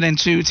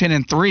 11-2,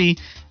 10-3.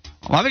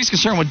 My biggest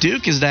concern with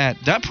Duke is that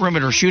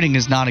perimeter shooting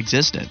is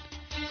non-existent.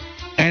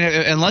 And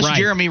unless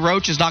Jeremy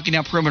Roach is knocking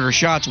down perimeter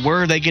shots,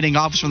 where are they getting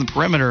offense from the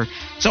perimeter?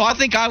 So I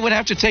think I would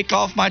have to take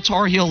off my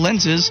Tar Heel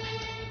lenses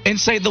and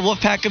say the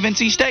Wolfpack of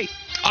NC State.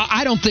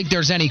 I don't think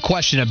there's any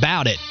question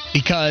about it,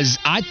 because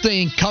I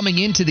think coming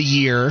into the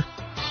year,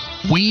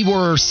 we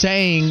were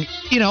saying,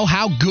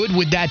 how good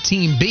would that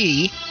team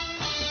be?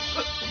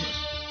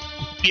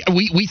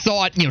 We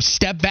thought,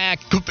 step back.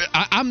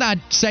 I'm not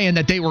saying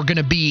that they were going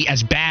to be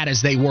as bad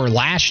as they were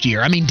last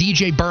year. I mean,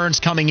 DJ Burns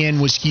coming in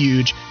was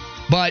huge,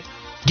 but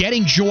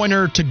getting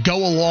Joyner to go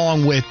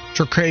along with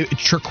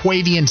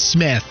Terquavian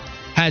Smith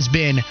has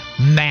been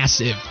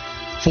massive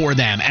for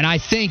them. And I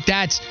think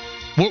that's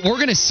what we're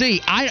going to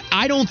see.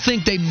 I don't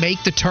think they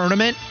make the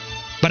tournament,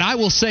 but I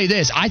will say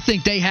this. I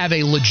think they have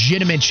a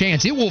legitimate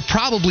chance. It will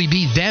probably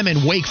be them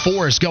and Wake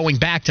Forest going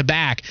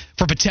back-to-back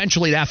for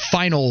potentially that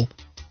final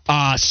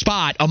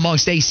spot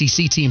amongst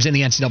ACC teams in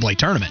the NCAA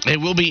tournament. It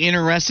will be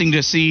interesting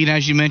to see, and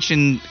as you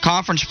mentioned,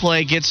 conference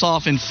play gets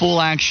off in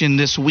full action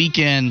this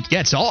weekend.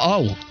 Yeah, it's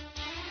all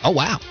oh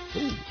wow.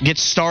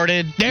 Gets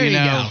started. There you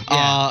go.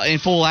 Yeah.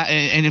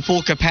 In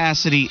full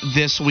capacity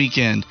this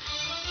weekend.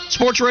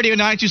 Sports Radio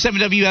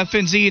 927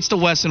 WFNZ. It's the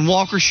Wes and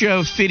Walker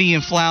Show. Fitty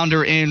and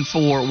Flounder in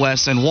for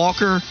Wes and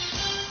Walker.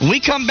 When we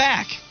come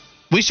back,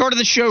 we started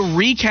the show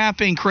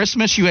recapping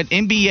Christmas. You had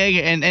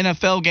NBA and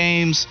NFL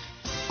games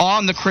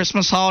on the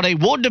Christmas holiday.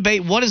 We'll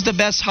debate what is the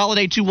best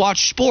holiday to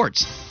watch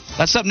sports.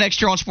 That's up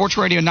next year on Sports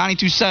Radio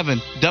 927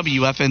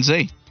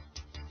 WFNZ.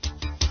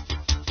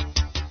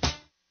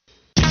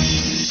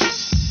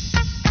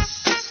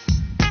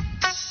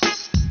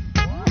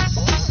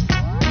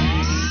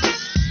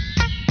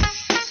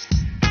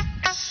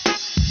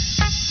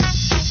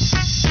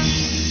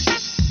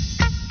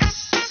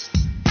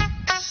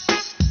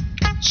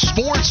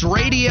 Sports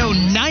Radio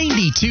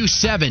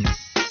 92.7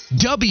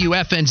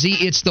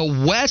 WFNZ. It's the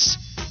Wes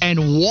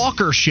and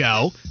Walker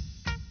Show.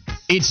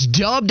 It's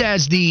dubbed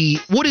as the,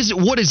 what is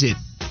it?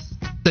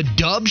 The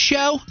Dub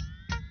Show?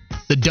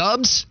 The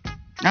Dubs?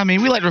 I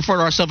mean, we like to refer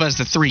to ourselves as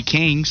the Three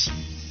Kings.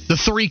 The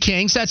Three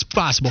Kings, that's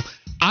possible.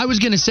 I was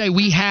going to say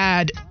we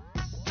had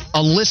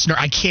a listener.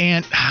 I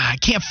can't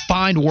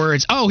find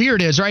words. Oh, here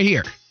it is right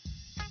here.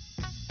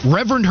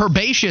 Reverend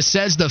Herbaceous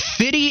says the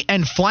Fitty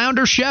and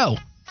Flounder Show.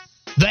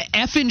 The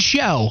effing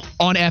show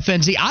on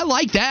FNZ. I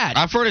like that.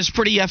 I've heard it's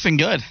pretty effing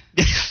good.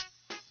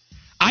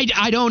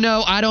 I don't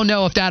know. I don't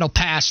know if that'll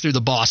pass through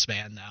the boss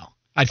man, though.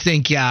 I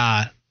think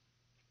that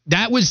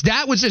was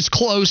as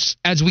close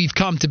as we've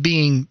come to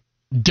being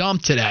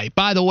dumped today.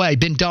 By the way,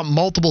 been dumped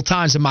multiple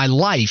times in my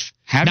life.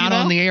 Not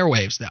on the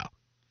airwaves, though.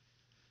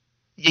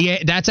 Yeah,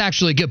 that's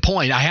actually a good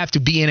point. I have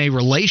to be in a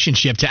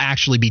relationship to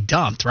actually be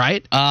dumped,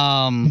 right?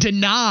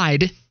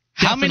 Denied.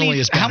 How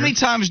many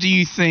times do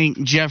you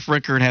think Jeff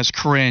Rickard has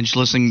cringed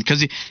listening?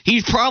 Because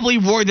he's probably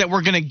worried that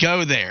we're going to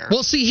go there.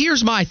 Well, see,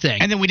 here's my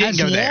thing. And then we didn't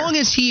go there. As long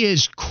as he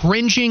is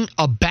cringing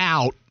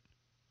about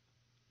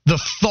the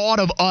thought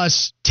of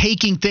us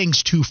taking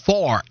things too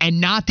far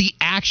and not the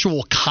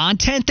actual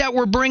content that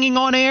we're bringing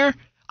on air,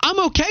 I'm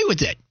okay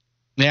with it.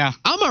 Yeah.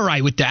 I'm all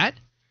right with that.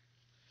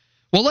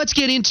 Well, let's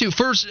get into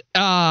first.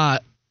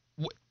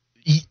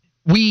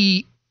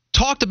 We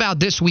talked about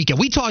this weekend.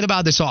 We talked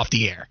about this off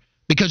the air,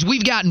 because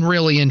we've gotten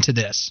really into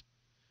this.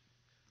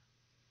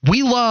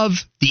 We love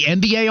the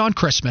NBA on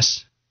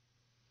Christmas.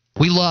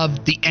 We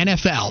love the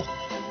NFL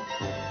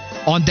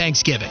on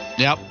Thanksgiving.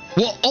 Yep.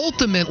 Well,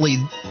 ultimately,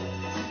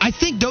 I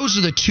think those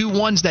are the two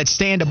ones that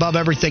stand above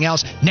everything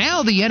else.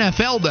 Now the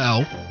NFL,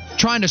 though,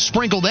 trying to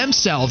sprinkle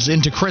themselves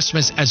into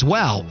Christmas as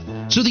well.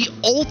 So the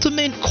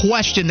ultimate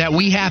question that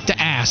we have to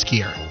ask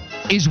here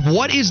is,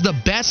 what is the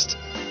best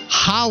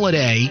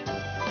holiday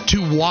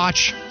to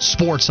watch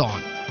sports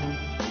on?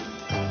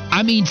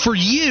 I mean, for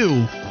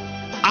you,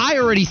 I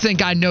already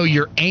think I know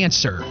your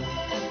answer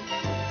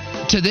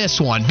to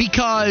this one,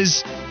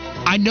 because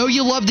I know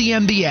you love the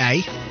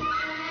NBA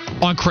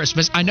on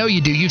Christmas. I know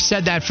you do. You've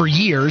said that for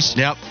years.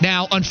 Yep.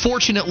 Now,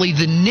 unfortunately,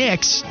 the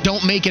Knicks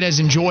don't make it as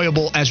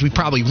enjoyable as we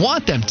probably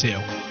want them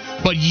to.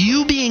 But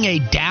you being a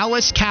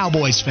Dallas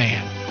Cowboys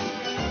fan,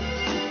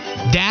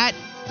 that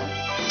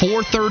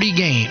 4:30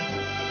 game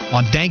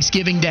on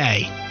Thanksgiving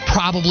Day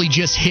probably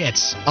just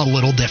hits a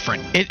little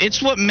different.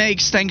 It's what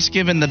makes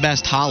Thanksgiving the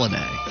best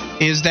holiday,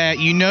 is that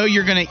you know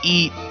you're going to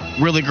eat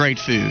really great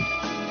food.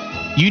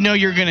 You know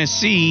you're going to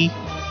see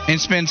and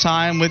spend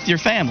time with your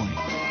family.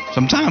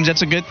 Sometimes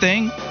that's a good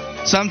thing.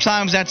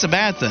 Sometimes that's a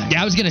bad thing.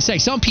 Yeah, I was going to say,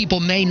 some people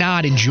may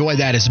not enjoy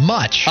that as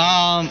much.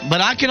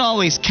 But I can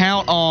always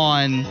count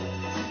on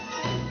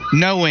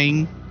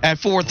knowing at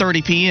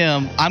 4:30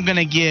 p.m. I'm going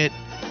to get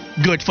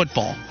good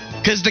football.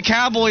 Because the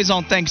Cowboys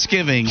on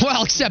Thanksgiving...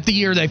 Well, except the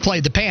year they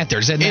played the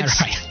Panthers, isn't that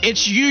right?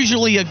 It's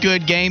usually a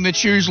good game.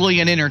 It's usually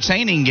an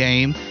entertaining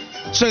game.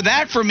 So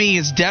that, for me,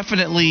 is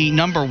definitely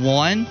number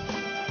one.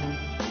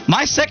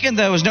 My second,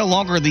 though, is no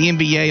longer the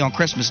NBA on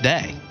Christmas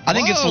Day. I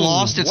think it's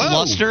lost its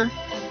luster.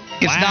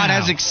 It's not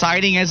as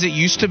exciting as it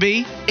used to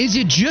be. Is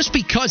it just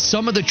because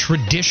some of the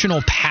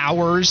traditional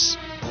powers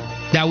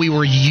that we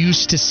were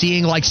used to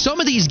seeing, like some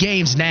of these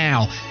games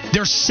now,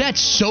 they're set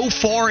so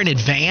far in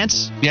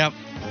advance... Yep.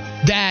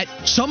 that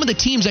some of the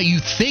teams that you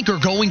think are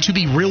going to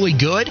be really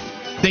good,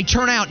 they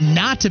turn out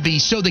not to be.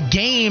 So the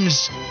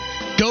games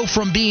go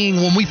from being,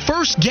 when we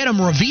first get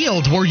them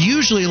revealed, we're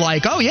usually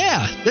like, oh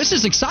yeah, this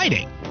is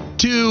exciting,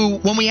 to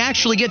when we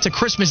actually get to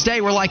Christmas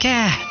Day, we're like,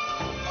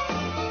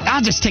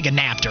 I'll just take a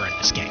nap during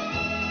this game.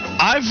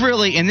 I've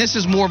really, and this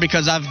is more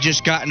because I've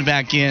just gotten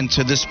back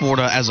into this sport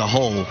as a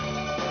whole,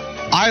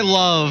 I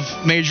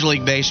love Major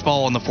League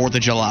Baseball on the 4th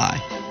of July.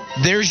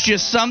 There's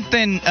just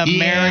something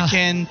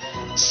American,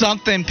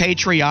 something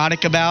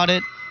patriotic about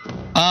it.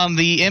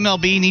 The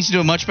MLB needs to do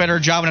a much better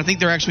job, and I think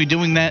they're actually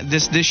doing that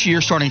this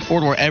year starting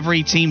forward, where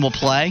every team will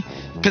play.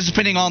 Because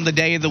depending on the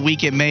day of the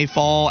week, it may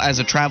fall as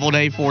a travel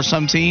day for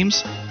some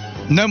teams.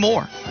 No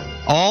more.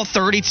 All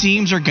 30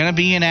 teams are going to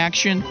be in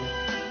action,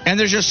 and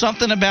there's just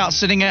something about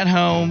sitting at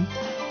home,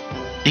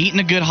 eating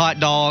a good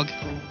hot dog,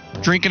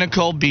 drinking a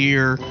cold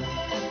beer,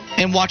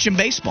 and watching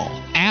baseball.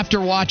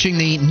 After watching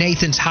the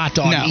Nathan's hot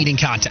dog eating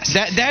contest.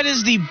 That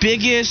is the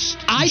biggest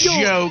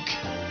joke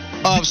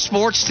of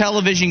sports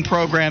television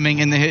programming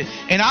in the hit.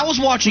 And I was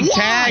watching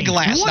Tag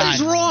last night. What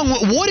is wrong with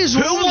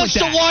that? Who wants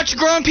to watch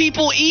grown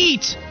people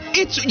eat?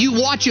 You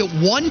watch it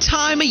one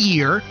time a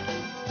year.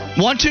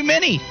 One too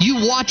many.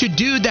 You watch a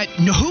dude that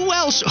who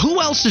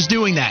else is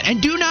doing that?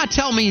 And do not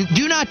tell me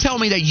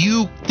that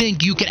you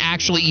think you can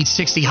actually eat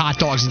 60 hot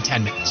dogs in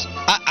 10 minutes.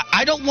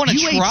 I don't want to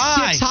try.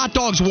 You ate 6 hot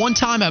dogs one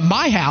time at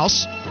my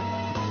house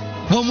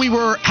when we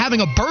were having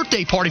a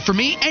birthday party for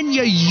me, and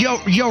you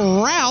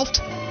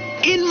Ralphed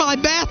in my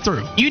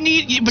bathroom. You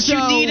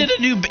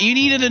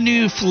needed a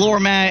new floor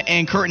mat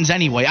and curtains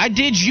anyway. I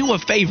did you a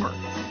favor.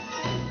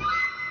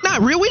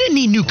 Not really. We didn't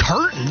need new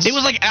curtains. It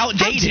was like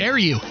outdated.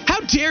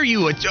 How dare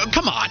you?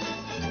 Come on.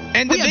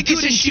 And the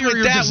biggest issue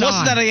with that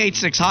wasn't that I ate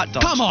 6 hot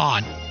dogs. Come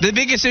on. The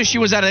biggest issue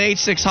was that I ate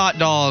 6 hot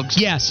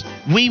dogs. Yes.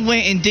 We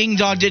went and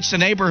ding-dong ditched the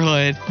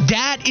neighborhood.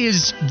 That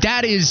is.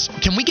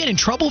 Can we get in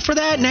trouble for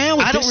that now?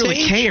 I don't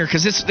really care,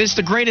 because it's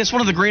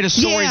one of the greatest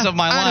stories of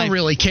my life. I don't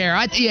really care.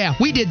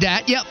 We did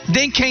that. Yep.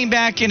 Then came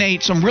back and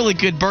ate some really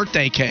good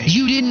birthday cake.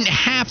 You didn't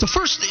have to.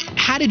 First,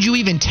 how did you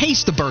even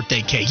taste the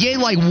birthday cake? You ate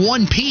like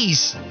one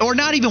piece, or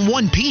not even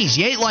one piece.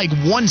 You ate like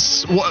one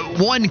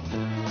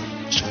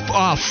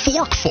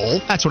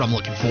forkful. That's what I'm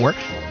looking for.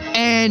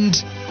 And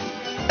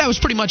that was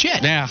pretty much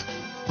it. Yeah.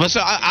 Well,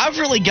 so I've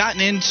really gotten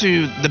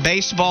into the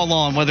baseball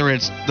on whether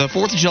it's the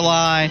 4th of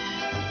July,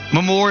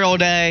 Memorial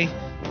Day,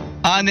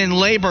 and then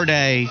Labor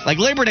Day. Like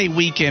Labor Day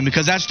weekend,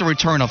 because that's the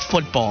return of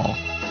football.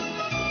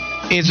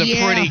 Is a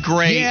pretty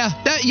great.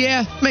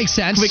 Makes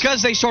sense.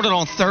 Because they started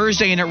on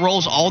Thursday and it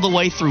rolls all the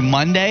way through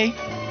Monday.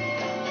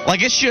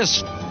 Like, it's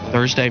just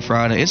Thursday,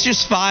 Friday. It's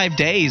just 5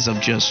 days of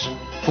just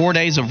 4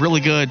 days of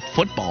really good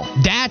football.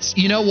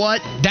 You know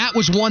what? That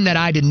was one that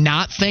I did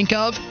not think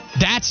of.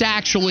 That's a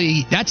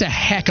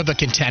heck of a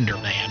contender,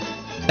 man.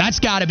 That's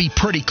got to be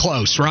pretty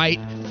close, right?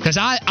 Because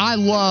I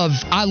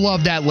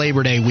love that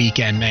Labor Day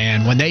weekend,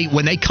 man. When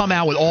they come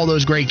out with all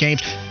those great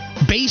games.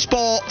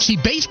 Baseball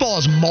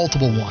has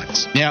multiple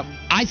ones. Yep.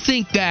 I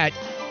think that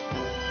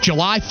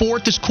July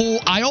 4th is cool.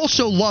 I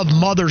also love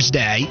Mother's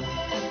Day,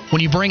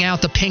 when you bring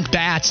out the pink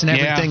bats and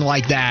everything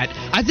like that.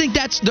 I think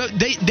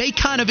they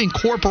kind of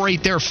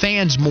incorporate their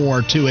fans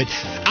more to it.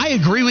 I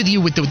agree with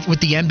you with the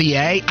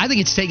NBA. I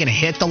think it's taken a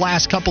hit the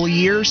last couple of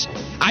years.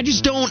 I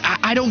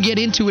don't get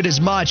into it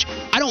as much.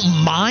 I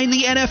don't mind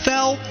the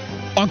NFL,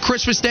 on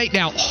Christmas Day.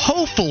 Now,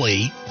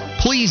 hopefully,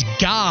 please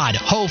God,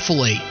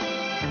 hopefully,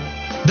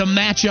 the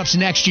matchups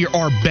next year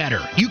are better.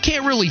 You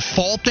can't really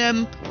fault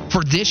them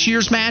for this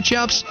year's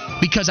matchups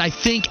because I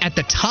think at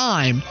the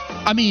time,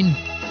 I mean,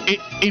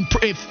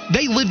 if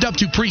they lived up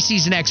to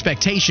preseason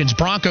expectations,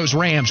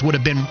 Broncos-Rams would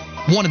have been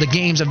one of the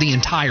games of the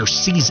entire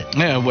season.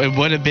 Yeah, it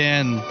would have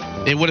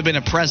been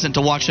a present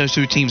to watch those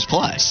two teams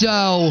play.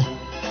 So,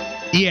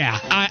 yeah,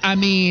 I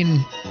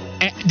mean,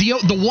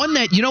 the one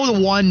that,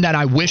 the one that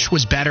I wish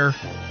was better,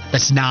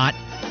 that's not,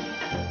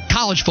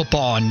 college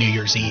football on New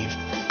Year's Eve.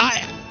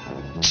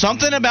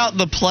 Something about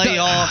the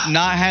playoff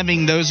not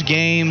having those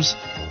games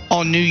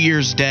on New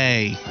Year's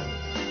Day.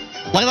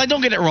 Like,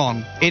 don't get it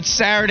wrong. It's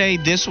Saturday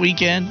this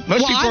weekend.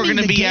 Most people are going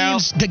to be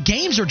out. The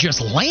games are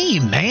just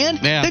lame, man.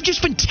 Yeah. They've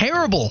just been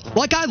terrible.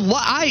 Like,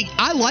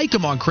 I like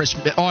them on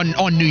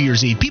on New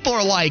Year's Eve. People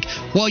are like,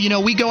 well,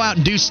 we go out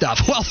and do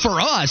stuff. Well, for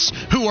us,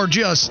 who are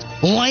just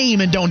lame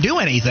and don't do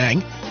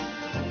anything,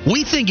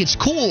 we think it's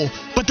cool,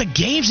 but the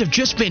games have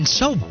just been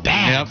so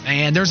bad,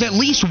 man. There's at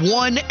least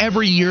one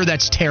every year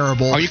that's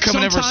terrible. Are you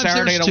coming every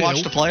Saturday to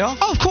watch the playoff?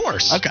 Oh, of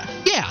course. Okay.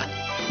 Yeah.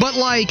 But,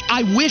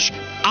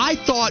 I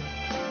thought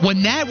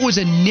when that was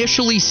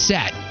initially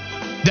set,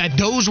 that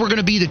those were going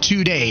to be the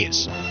 2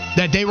 days,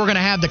 that they were going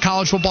to have the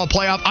college football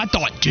playoff, I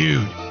thought,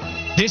 dude,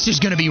 this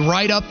is going to be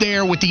right up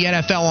there with the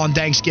NFL on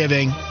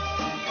Thanksgiving,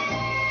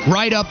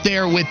 right up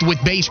there with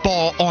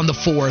baseball on the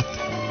 4th.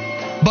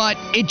 But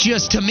it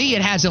just, to me,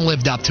 it hasn't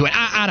lived up to it.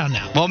 I don't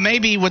know. Well,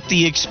 maybe with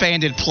the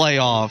expanded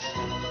playoff,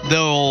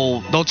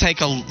 they'll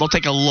take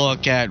a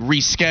look at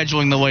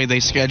rescheduling the way they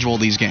schedule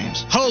these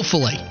games.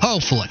 Hopefully.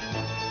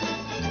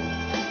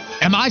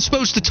 Am I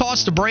supposed to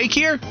toss the break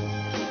here?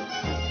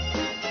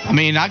 I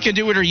mean, I can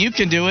do it or you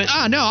can do it.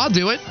 No, I'll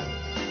do it.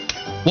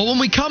 Well, when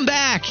we come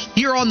back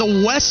here on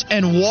the Wes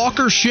and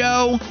Walker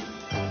Show,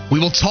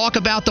 we will talk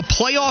about the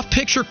playoff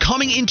picture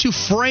coming into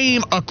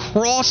frame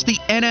across the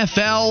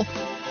NFL.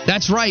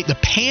 That's right, the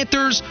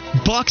Panthers,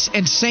 Bucks,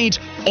 and Saints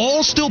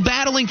all still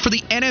battling for the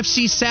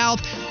NFC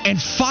South,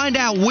 and find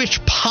out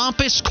which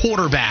pompous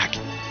quarterback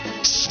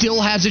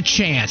still has a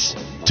chance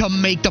to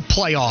make the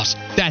playoffs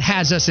that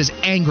has us as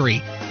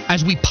angry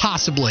as we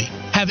possibly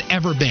have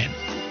ever been.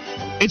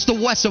 It's the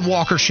Wes and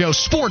Walker Show,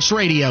 Sports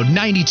Radio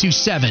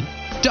 92.7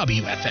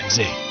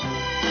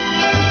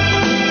 WFNZ.